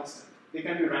but constant. They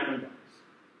can be random values.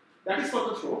 That is for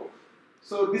the throat.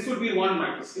 So this would be one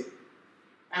microstate.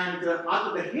 And the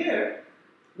hair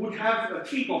would have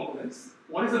three components.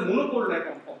 One is a monopole-like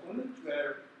component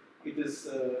where it is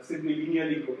simply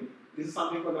linearly growing. This is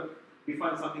something called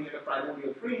define something like a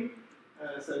primordial frame.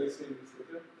 So I'll explain this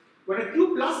later. Where a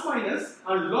Q plus minus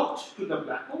are locked to the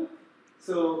black hole.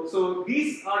 So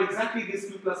these are exactly this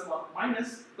Q plus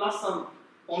minus plus some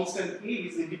constant A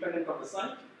is independent of the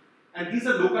site. And these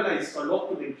are localized or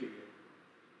locked to the interior.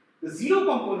 The zero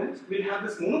component will have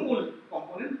this monopole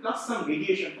component plus some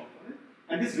radiation component.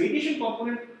 And this radiation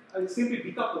component is simply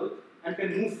decoupled and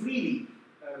can move freely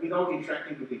without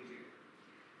interacting with the interior.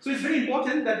 So it's very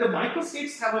important that the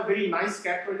microstates have a very nice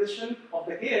characterization of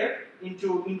the hair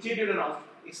into interior and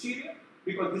exterior,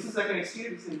 because this is like an exterior,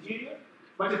 this is interior.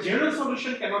 But a general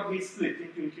solution cannot be split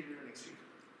into interior and exterior.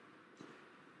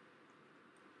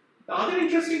 The other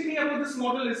interesting thing about this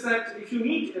model is that if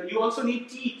you also need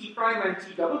T prime and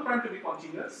T double prime to be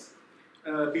continuous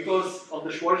because of the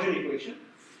Schwarzschild equation,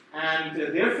 and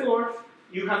therefore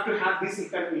you have to have these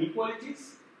kind of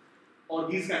inequalities or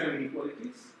these kind of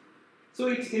inequalities. So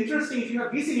it's interesting, if you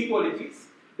have these inequalities,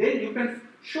 then you can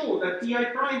show that Ti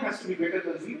prime has to be greater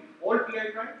than 0, all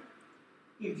Ti prime.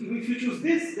 If you choose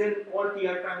this, then all Ti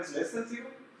prime is less than 0.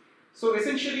 So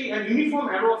essentially, an uniform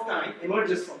arrow of time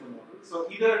emerges from the model. So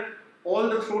either all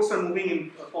the throats are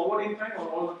moving forward in time, or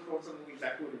all the throats are moving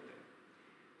backward in time.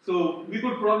 So we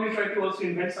could probably try to also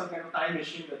invent some kind of time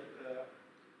machine that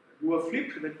do a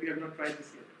flip, but we have not tried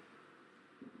this yet.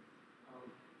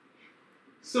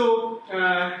 So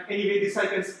anyway, this I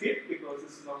can skip because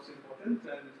this is not so important.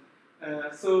 And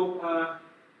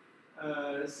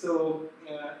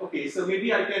okay, so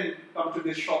maybe I can come to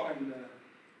this shock. And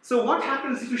so what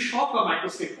happens if you shock a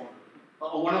microstate model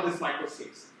or one of these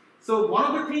microstates? So one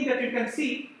of the things that you can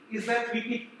see is that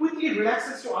it quickly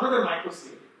relaxes to another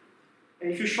microstate.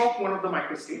 And if you shock one of the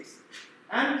microstates,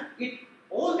 and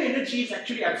all the energy is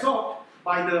actually absorbed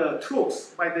by the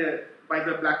throats, by the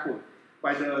black hole,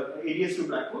 by the areas to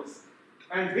black holes,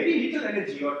 and very little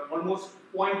energy, or almost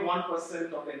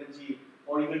 0.1% of energy,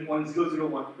 or even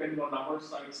 0.001, depending on number of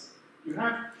sites you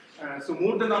have. So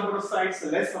more the number of sites,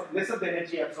 the less of the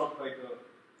energy absorbed by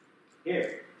the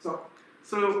air. So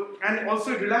and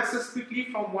also it relaxes quickly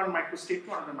from one microstate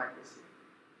to another microstate.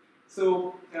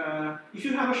 So if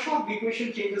you have a shock, the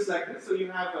equation changes like this. So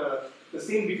you have the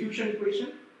same diffusion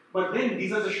equation, but then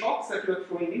these are the shocks that you are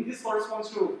throwing in. This corresponds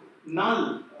to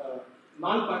null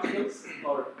particles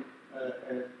or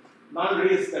null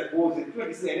rays that goes into it.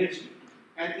 This is energy,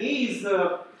 and A is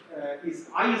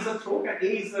I is the throat, and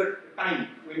A is the time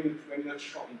when you are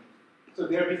shocking. So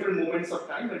there are different moments of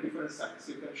time at different sites.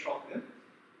 So you can shock them,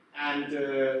 and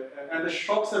the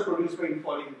shocks are produced by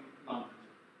infalling null.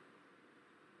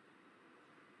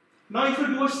 Now, if you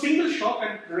do a single shock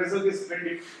and the result is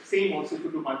very same also if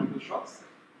you do multiple shocks,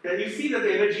 then you see that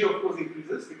the energy of course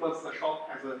increases because the shock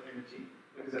has an energy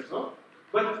that is absorbed.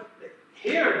 But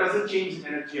here doesn't change in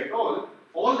energy at all.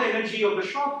 All the energy of the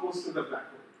shock goes to the black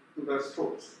hole, to the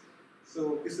throats.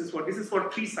 So this is for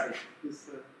 3 sites. This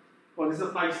is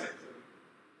a 5 sites.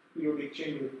 Periodic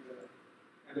chain with,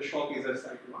 and the shock is at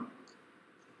site 1.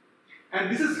 And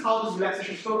this is how this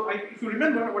relaxation. So if you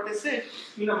remember what I said,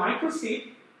 in a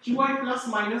microstate, Qi plus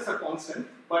minus are constant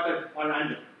but are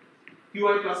random.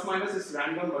 Qi plus minus is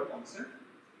random but constant,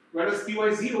 whereas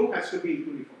Qi 0 has to be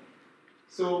uniform.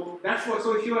 So that's what.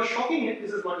 So if you are shocking it,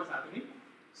 this is what is happening.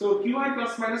 So Qi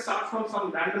plus minus starts from some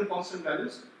random constant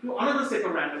values to another set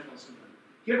of random constant values.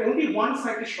 Here only one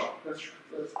site is shocked.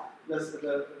 That's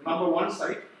the number 1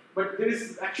 site, but there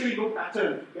is actually no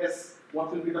pattern to guess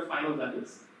what will be the final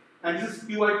values. And this is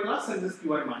Qi plus and this is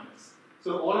Qi minus.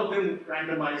 So all of them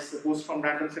randomize, goes from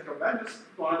random set of values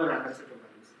to another random set of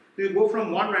values. So you go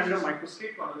from one random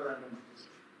microstate to another random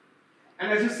microstate.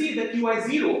 And as you see, the Qi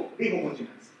 0, they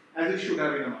homogenize, as you should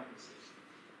have in a microstate.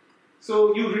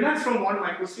 So you relax from one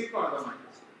microstate to another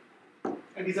microstate.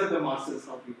 And these are the masses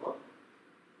of the work.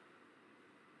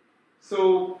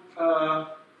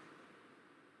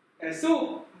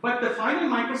 But the final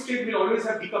microstate will always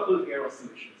have decoupled air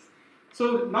oscillations.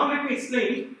 So now let me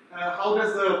explain how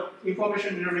does the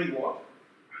information mirroring work.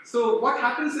 So what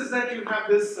happens is that you have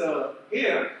this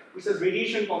air, which is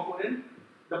radiation component.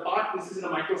 The part, this is in a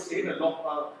microstate,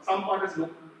 some part is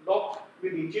locked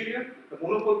with the interior, the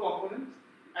monopole component,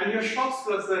 and your shocks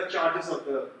plus the charges of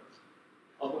the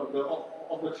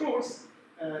throats.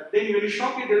 Then when you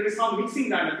shock it, there will be some mixing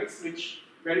dynamics,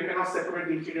 where you cannot separate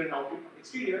the interior and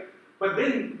exterior. But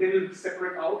then they will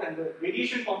separate out, and the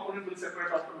radiation component will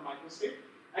separate out from the microstate,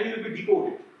 and it will be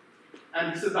decoded.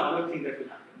 And this is the other thing that will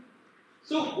happen.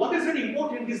 So what is very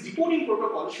important, this decoding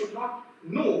protocol should not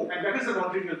know, and that is the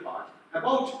non-trivial part,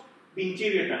 about the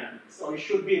interior dynamics. So it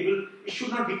should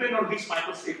not depend on which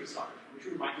microstate you start from. It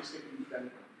should be microstate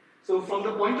independent. So from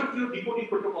the point of view of decoding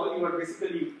protocol,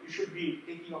 you should be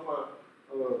thinking of a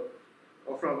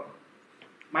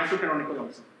microcanonical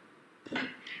ensemble.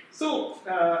 So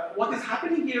what is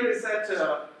happening here is that,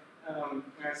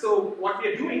 so what we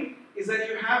are doing is that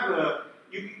you have,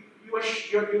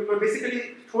 you're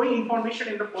basically throwing information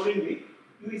in the following way.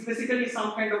 It's basically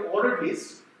some kind of ordered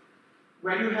list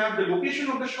where you have the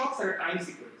location of the shocks and a time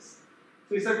sequence.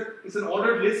 So it's an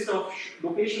ordered list of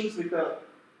locations with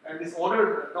and the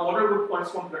order would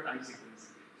correspond to the time sequence.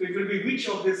 So it will be which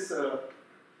of these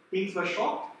things were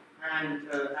shocked and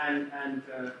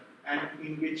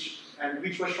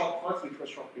which was shocked first, which was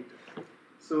shocked later.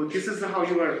 So this is how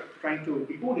you are trying to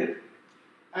decode it,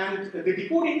 and the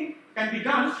decoding can be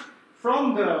done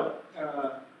from the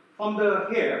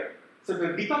hair. So the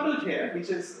decoupled hair, which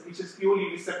is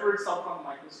purely separates out from the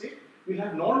microstate, will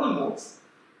have normal modes,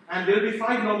 and there will be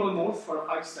 5 normal modes for a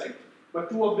 5 site, but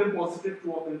 2 of them positive,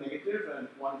 2 of them negative, and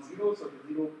 1 0. So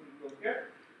the 0 will go here,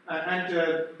 and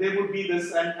there would be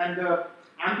this, and the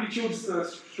amplitudes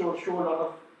show a lot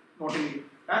of not in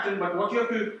pattern. But what you have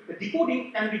to, the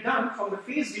decoding can be done from the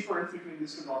phase difference between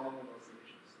these 2 normal mode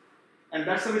oscillations, and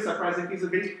that's very surprising. It's a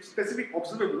very specific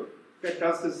observable that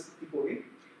does this decoding.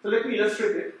 So let me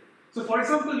illustrate it. So for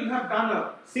example, you have done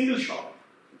a single shock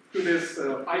to this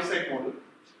 5-site model.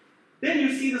 Then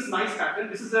you see this nice pattern.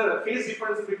 This is a phase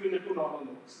difference between the 2 normal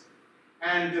nodes.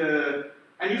 And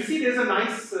you see there's a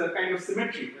nice kind of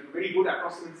symmetry, a very good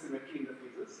approximate symmetry in the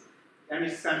phases. And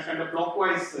it's kind of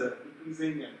clockwise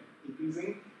increasing and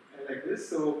increasing like this.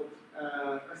 So,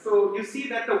 so you see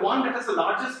that the one that has the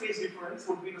largest phase difference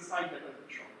would be the site that has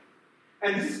the shock.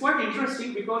 And this is quite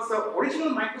interesting because the original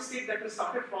microstate that we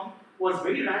started from was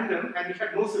very random and it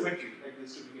had no symmetry like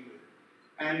this to begin with.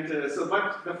 And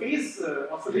but the phase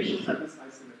oscillations have this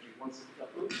nice symmetry once it's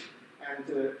coupled.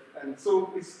 And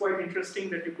so it's quite interesting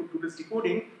that you could do this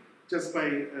decoding just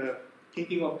by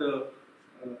thinking of the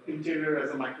interior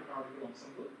as a microcanonical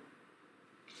ensemble.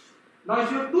 Now,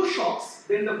 if you have 2 shocks,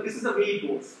 then this is the way it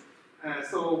goes.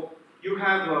 So you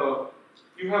have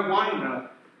one.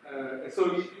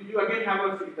 So you again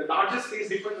have the largest phase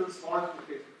difference and the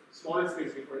smallest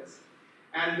phase difference,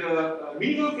 and the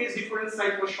minimum phase difference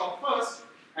site was shocked first,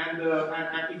 and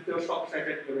if the shock site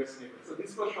at the rest neighbor. So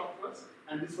this was shocked first,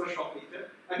 and this was shocked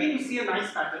later. Again, you see a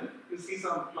nice pattern. You see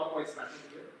some clockwise pattern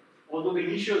here. Although the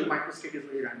initial microstate is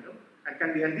very random,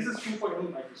 and this is true for any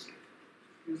microstate.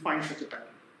 You find such a pattern.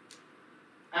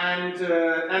 And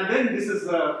then this is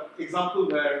an example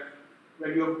where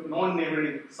you have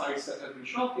non-neighboring sites that have been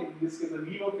shocked. In this case, the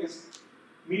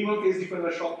minimum phase difference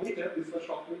was shocked later. This was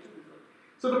shocked later.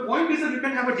 So the point is that you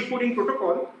can have a decoding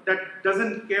protocol that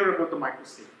doesn't care about the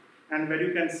microstate, and where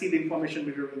you can see the information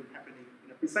mirroring happening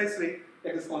in a precise way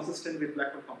that is consistent with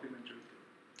Blackwell complementarity.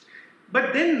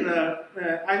 But then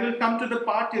I will come to the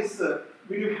part is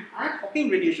when you add Hawking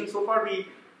radiation. So far we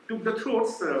took the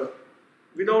throats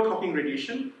without Hawking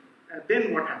radiation.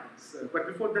 Then what happens? But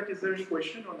before that, is there any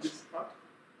question on this part?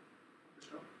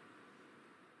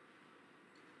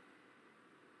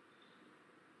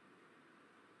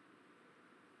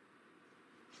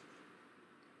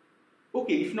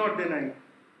 Okay, if not, then I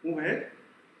move ahead.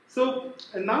 So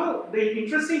now the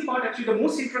interesting part, actually the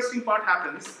most interesting part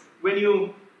happens when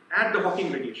you add the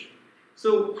Hawking radiation.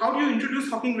 So how do you introduce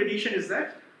Hawking radiation is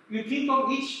that you think of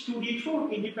each 2D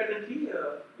throat independently.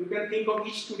 You can think of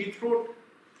each 2D throat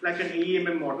like an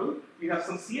AEMM model. You have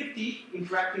some CFT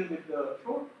interacting with the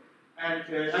throat, and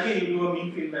again you do a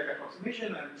mean field like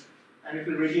approximation, and it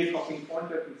will radiate Hawking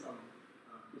quanta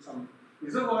to some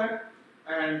reservoir.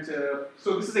 And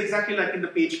so this is exactly like in the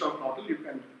page talk model. You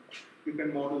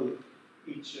can model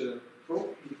each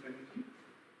throat independently.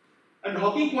 And the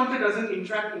Hawking quanta doesn't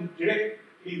interact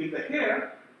directly with the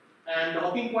hair, and the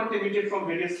Hawking quanta emitted from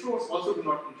various throats also do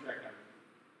not interact either.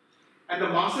 And the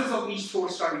masses of each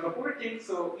throat start evaporating,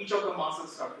 so each of the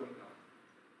masses start going down.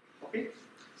 Okay?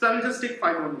 So I will just take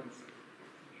 5 more minutes.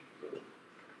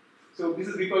 So this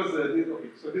is because, okay,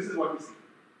 so this is what we see.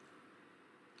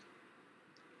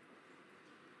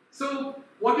 So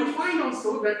what you find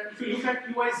also that if you look at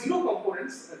QI0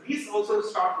 components, these also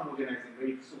start homogenizing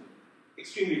very soon,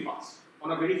 extremely fast.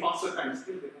 On a very faster time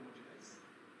scale, they homogenize.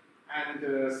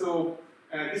 And so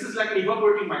this is like an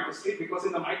evaporating microstate, because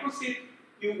in the microstate,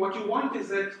 what you want is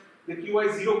that the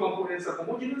QI0 components are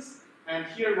homogeneous, and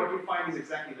here what you find is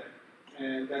exactly that.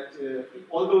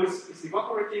 Although it's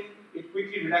evaporating, it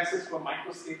quickly relaxes to a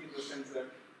microstate in the sense that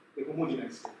the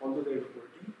homogenized state, although they are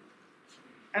working.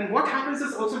 And what happens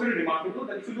is also very remarkable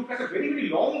that if you look at a very, very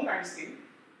long time scale,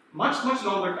 much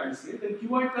longer time scale, then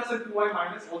Qi plus and Qi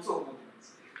minus also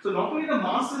homogenize. So not only the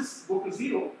masses go to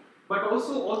 0, but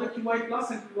also all the Qi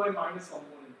plus and Qi minus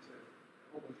component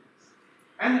homogenize.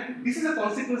 And this is a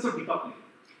consequence of decoupling.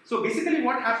 So basically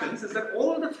what happens is that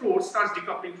all the throats starts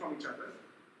decoupling from each other.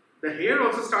 The hair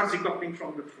also starts decoupling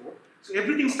from the throat. So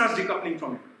everything starts decoupling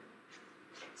from it.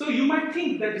 So you might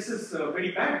think that this is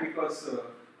very bad because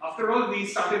after all we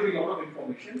started with a lot of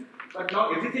information, but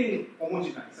now everything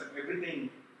homogenizes and everything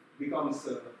becomes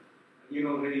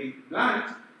very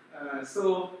blunt.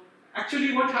 So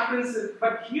actually what happens is,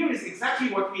 but here is exactly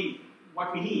what we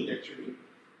need actually.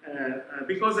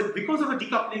 Because of the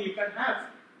decoupling you can have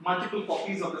multiple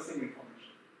copies of the same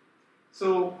information.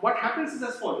 So what happens is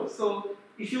as follows. So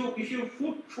if you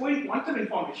throw in quantum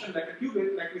information like a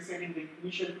qubit, like we said in the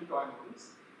initial two toy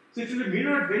models, so it will be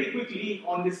mirrored very quickly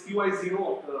on this Qi0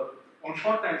 on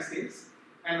short time scales,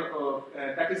 and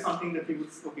that is something that we would.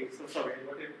 Okay, so sorry,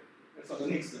 whatever. That's on the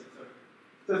next slide. Sorry.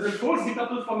 So the throats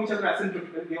decouple from each other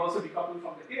asymptotically. They also decouple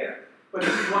from the hair, but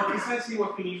this is precisely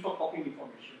what we need for copying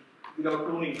information without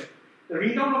cloning it. The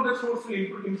ring down of the throats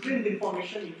will imprint the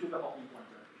information into the Hawking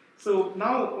pointer. So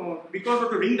now, because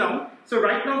of the ring down, so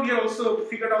right now we have also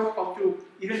figured out how to,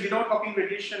 even without Hawking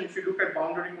radiation, if you look at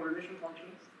boundary correlation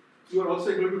functions, you are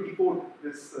also able to decode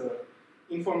this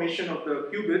information of the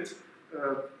qubit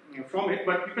from it,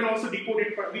 but you can also decode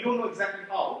it, but we don't know exactly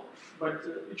how, but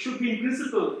it should be in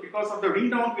principle, because of the ring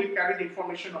down will carry the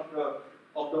information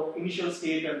of the initial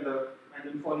state and the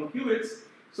informing qubits.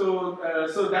 So there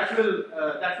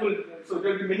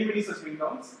will be many such ring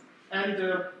downs, and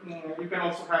you can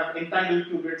also have entangled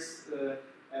qubits,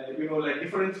 like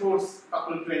different throats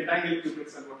coupled to entangled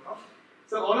qubits and whatnot.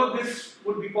 So all of this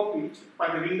would be copied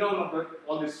by the ring down of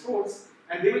all these throats,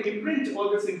 and they will imprint all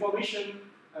this information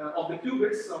of the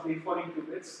qubits, of the informing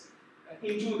qubits,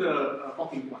 into the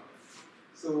Hawking quantum.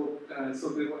 So as a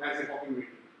Hawking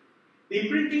radius. The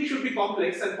imprinting should be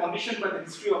complex and conditioned by the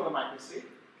history of the microstate.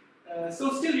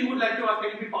 So still you would like to ask,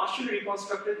 can it be partially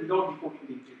reconstructed without decoding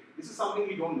the interior? This is something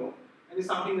we don't know, and it's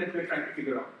something that we're trying to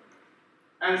figure out.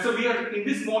 And so we are, in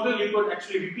this model, you could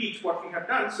actually repeat what we have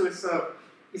done. So it's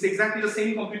exactly the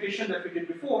same computation that we did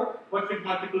before, but with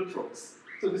multiple throats.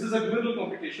 So this is a doable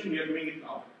computation, we are doing it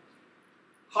now.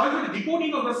 However, the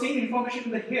decoding of the same information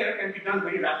in the hair can be done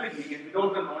very rapidly and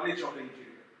without the knowledge of the interior.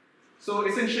 So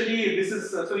essentially, this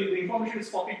is, so the information is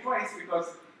copied twice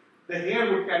because the hair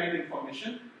would carry the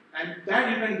information, and that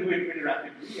you can do it very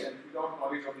rapidly and without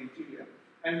knowledge of the interior.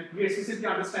 And we are specifically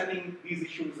understanding these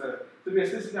issues. So we are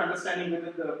specifically understanding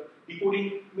whether the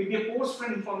decoding, maybe a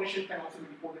post-trend information can also be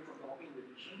decoded from the Hawking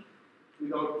radiation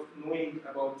without knowing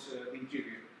about the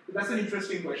interior. So that's an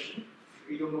interesting question.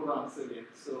 We don't know the answer yet.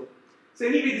 So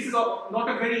anyway, this is not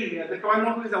a very, the toy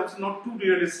model is also not too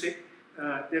realistic.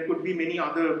 There could be many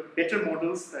other better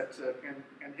models that can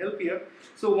help here.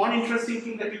 So one interesting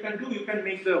thing that you can do, you can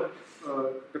make the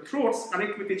throats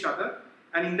connect with each other,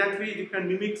 and in that way you can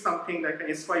mimic something like an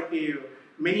SYK,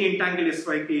 many entangled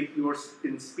SYK pure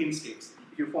spin states.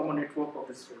 If you form a network of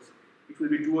these throats, it will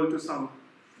be dual to some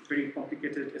very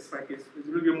complicated SYKs. It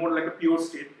will be more like a pure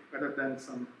state rather than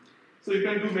some. So you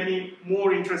can do many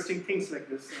more interesting things like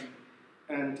this,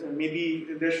 and maybe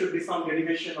there should be some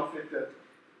derivation of it, that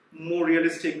more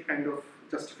realistic kind of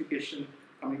justification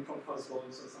coming from first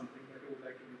balls or something that I would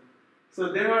like to do.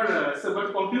 So there are,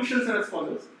 but conclusions are as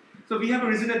follows. So we have a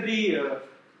reasonably good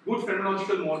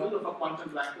phenomenological model of a quantum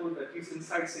black hole that gives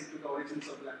insights into the origins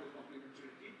of black hole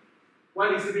complementarity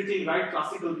while exhibiting right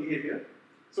classical behavior.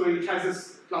 So it has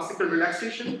this classical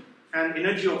relaxation and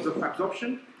energy of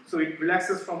absorption. So it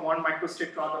relaxes from one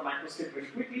microstate to other microstate very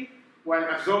quickly while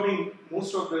absorbing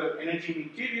most of the energy in the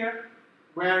interior,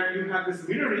 where you have this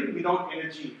mirroring without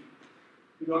energy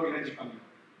coming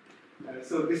out.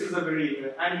 So this is a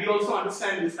very, and we also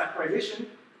understand this factorization.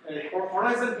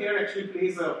 Horizon here actually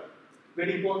plays a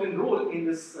very important role in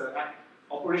this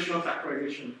operational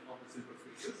factorization of the simple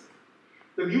spaces.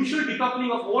 The mutual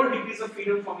decoupling of all degrees of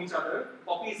freedom from each other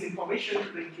copies information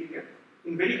to the interior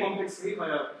in very complex way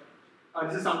via,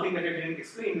 this is something that I didn't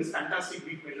explain, this fantastic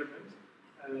weak measurement.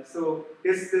 So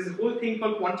there's this whole thing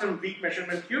called quantum weak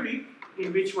measurement theory,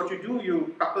 in which what you do,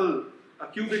 you couple a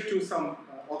qubit to some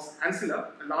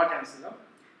ancilla, a large ancilla,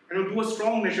 and you do a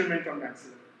strong measurement on the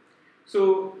ancilla.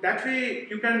 So that way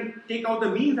you can take out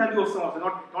the mean value of some of the,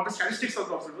 not the statistics of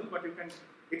the observable, but you can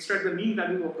extract the mean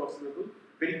value of the observable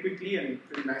very quickly and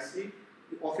very nicely,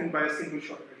 often by a single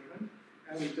shot measurement.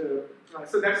 And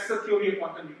so that's the theory of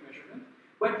quantum weak measurement.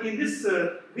 But in this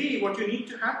way, what you need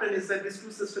to happen is that these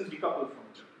two systems decouple from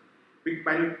each other.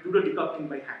 do the decoupling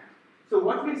by hand. So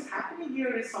what is happening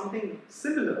here is something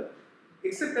similar,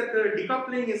 except that the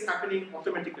decoupling is happening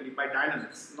automatically by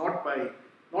dynamics, not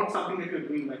something that you're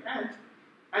doing by hand.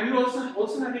 And you're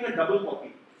also having a double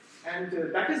copy, and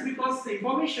that is because the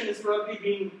information is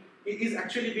probably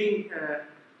actually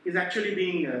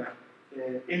being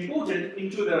encoded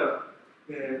into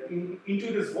into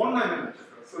this one dimensional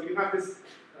algebra. So you have this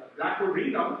black hole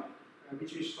ring down,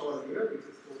 which we saw here, which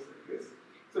is close like this.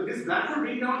 So this black hole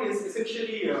ring down is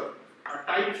essentially a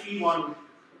type 3-1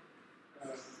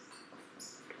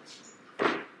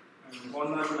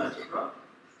 one-dimensional algebra.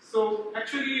 So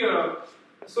actually,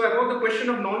 so about the question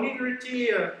of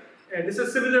nonlinearity, this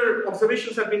is similar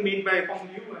observations have been made by Hong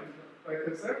Liu and by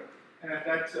Kaiser,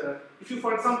 that if you,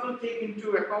 for example, take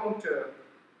into account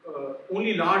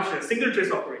only large single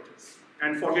trace operators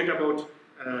and forget about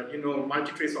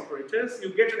multi-trace operators, you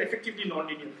get an effectively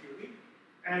nonlinear theory,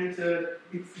 and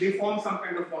they form some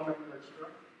kind of one-dimensional algebra.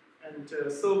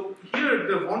 And so here,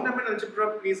 the one-dimensional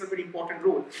algebra plays a very important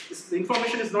role. The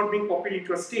information is not being copied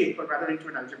into a state, but rather into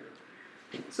an algebra.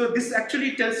 So this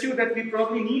actually tells you that we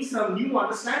probably need some new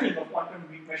understanding of quantum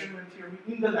weak measurement theory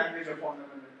in the language of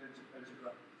one-dimensional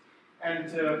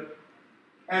algebra.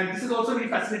 And this is also very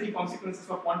fascinating consequences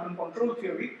for quantum control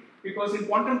theory, because in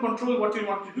quantum control, what you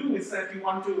want to do is that you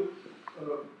want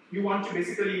to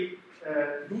basically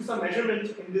do some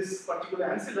measurement in this particular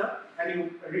ancilla, and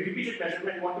you repeated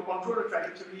measurement. You want to control the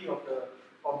trajectory of the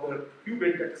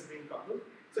qubit that is being covered.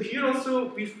 So here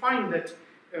also we find that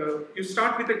you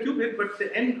start with a qubit, but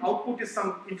the end output is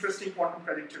some interesting quantum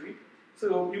trajectory.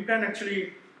 So you can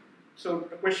actually. So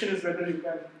the question is whether you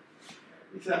can.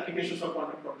 It's applications of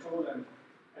quantum control, and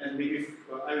maybe if,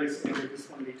 I will explain this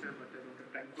one later, but I don't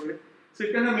have time for it. So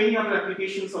you can have many other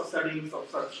applications of studying of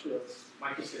such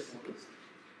microstate models.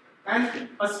 And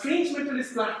a strange metal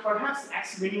is perhaps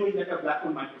acts very well like a black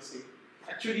hole microstate.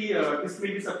 Actually, this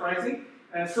may be surprising.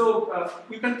 So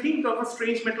you can think of a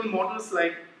strange metal models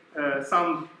like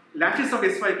some lattice of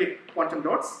S5K quantum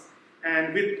dots,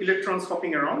 and with electrons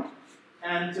hopping around.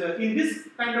 And in this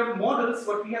kind of models,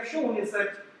 what we have shown is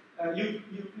that you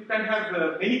can have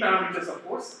many parameters, of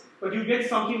course, but you get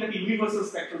something like a universal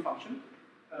spectral function.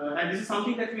 And this is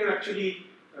something that we are actually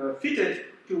fitted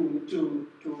to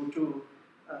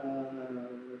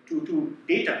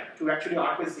data, to actually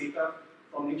harvest data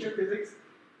from nature physics.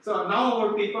 So now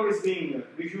our paper is being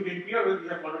reviewed in PRL. We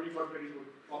have already got very good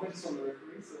comments on the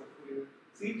reference, so we'll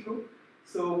see through.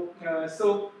 So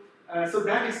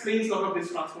that explains a lot of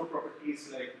these transport properties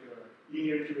like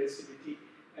linear irreversibility.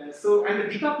 And the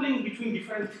decoupling between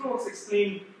different flows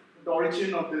explain the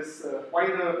origin of this, why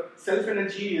the self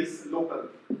energy is local,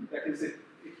 that is, it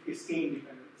is K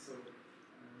independent.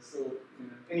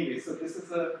 Anyway, so this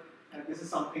is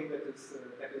something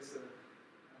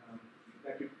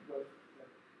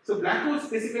so black holes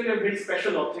basically are very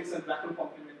special objects, and black hole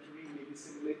complementary may be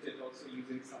simulated also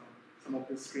using some of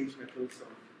the strange methods of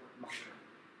motion.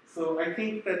 So I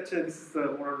think that this is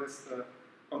more or less the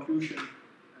conclusion,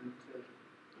 and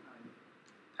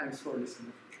thanks for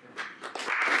listening.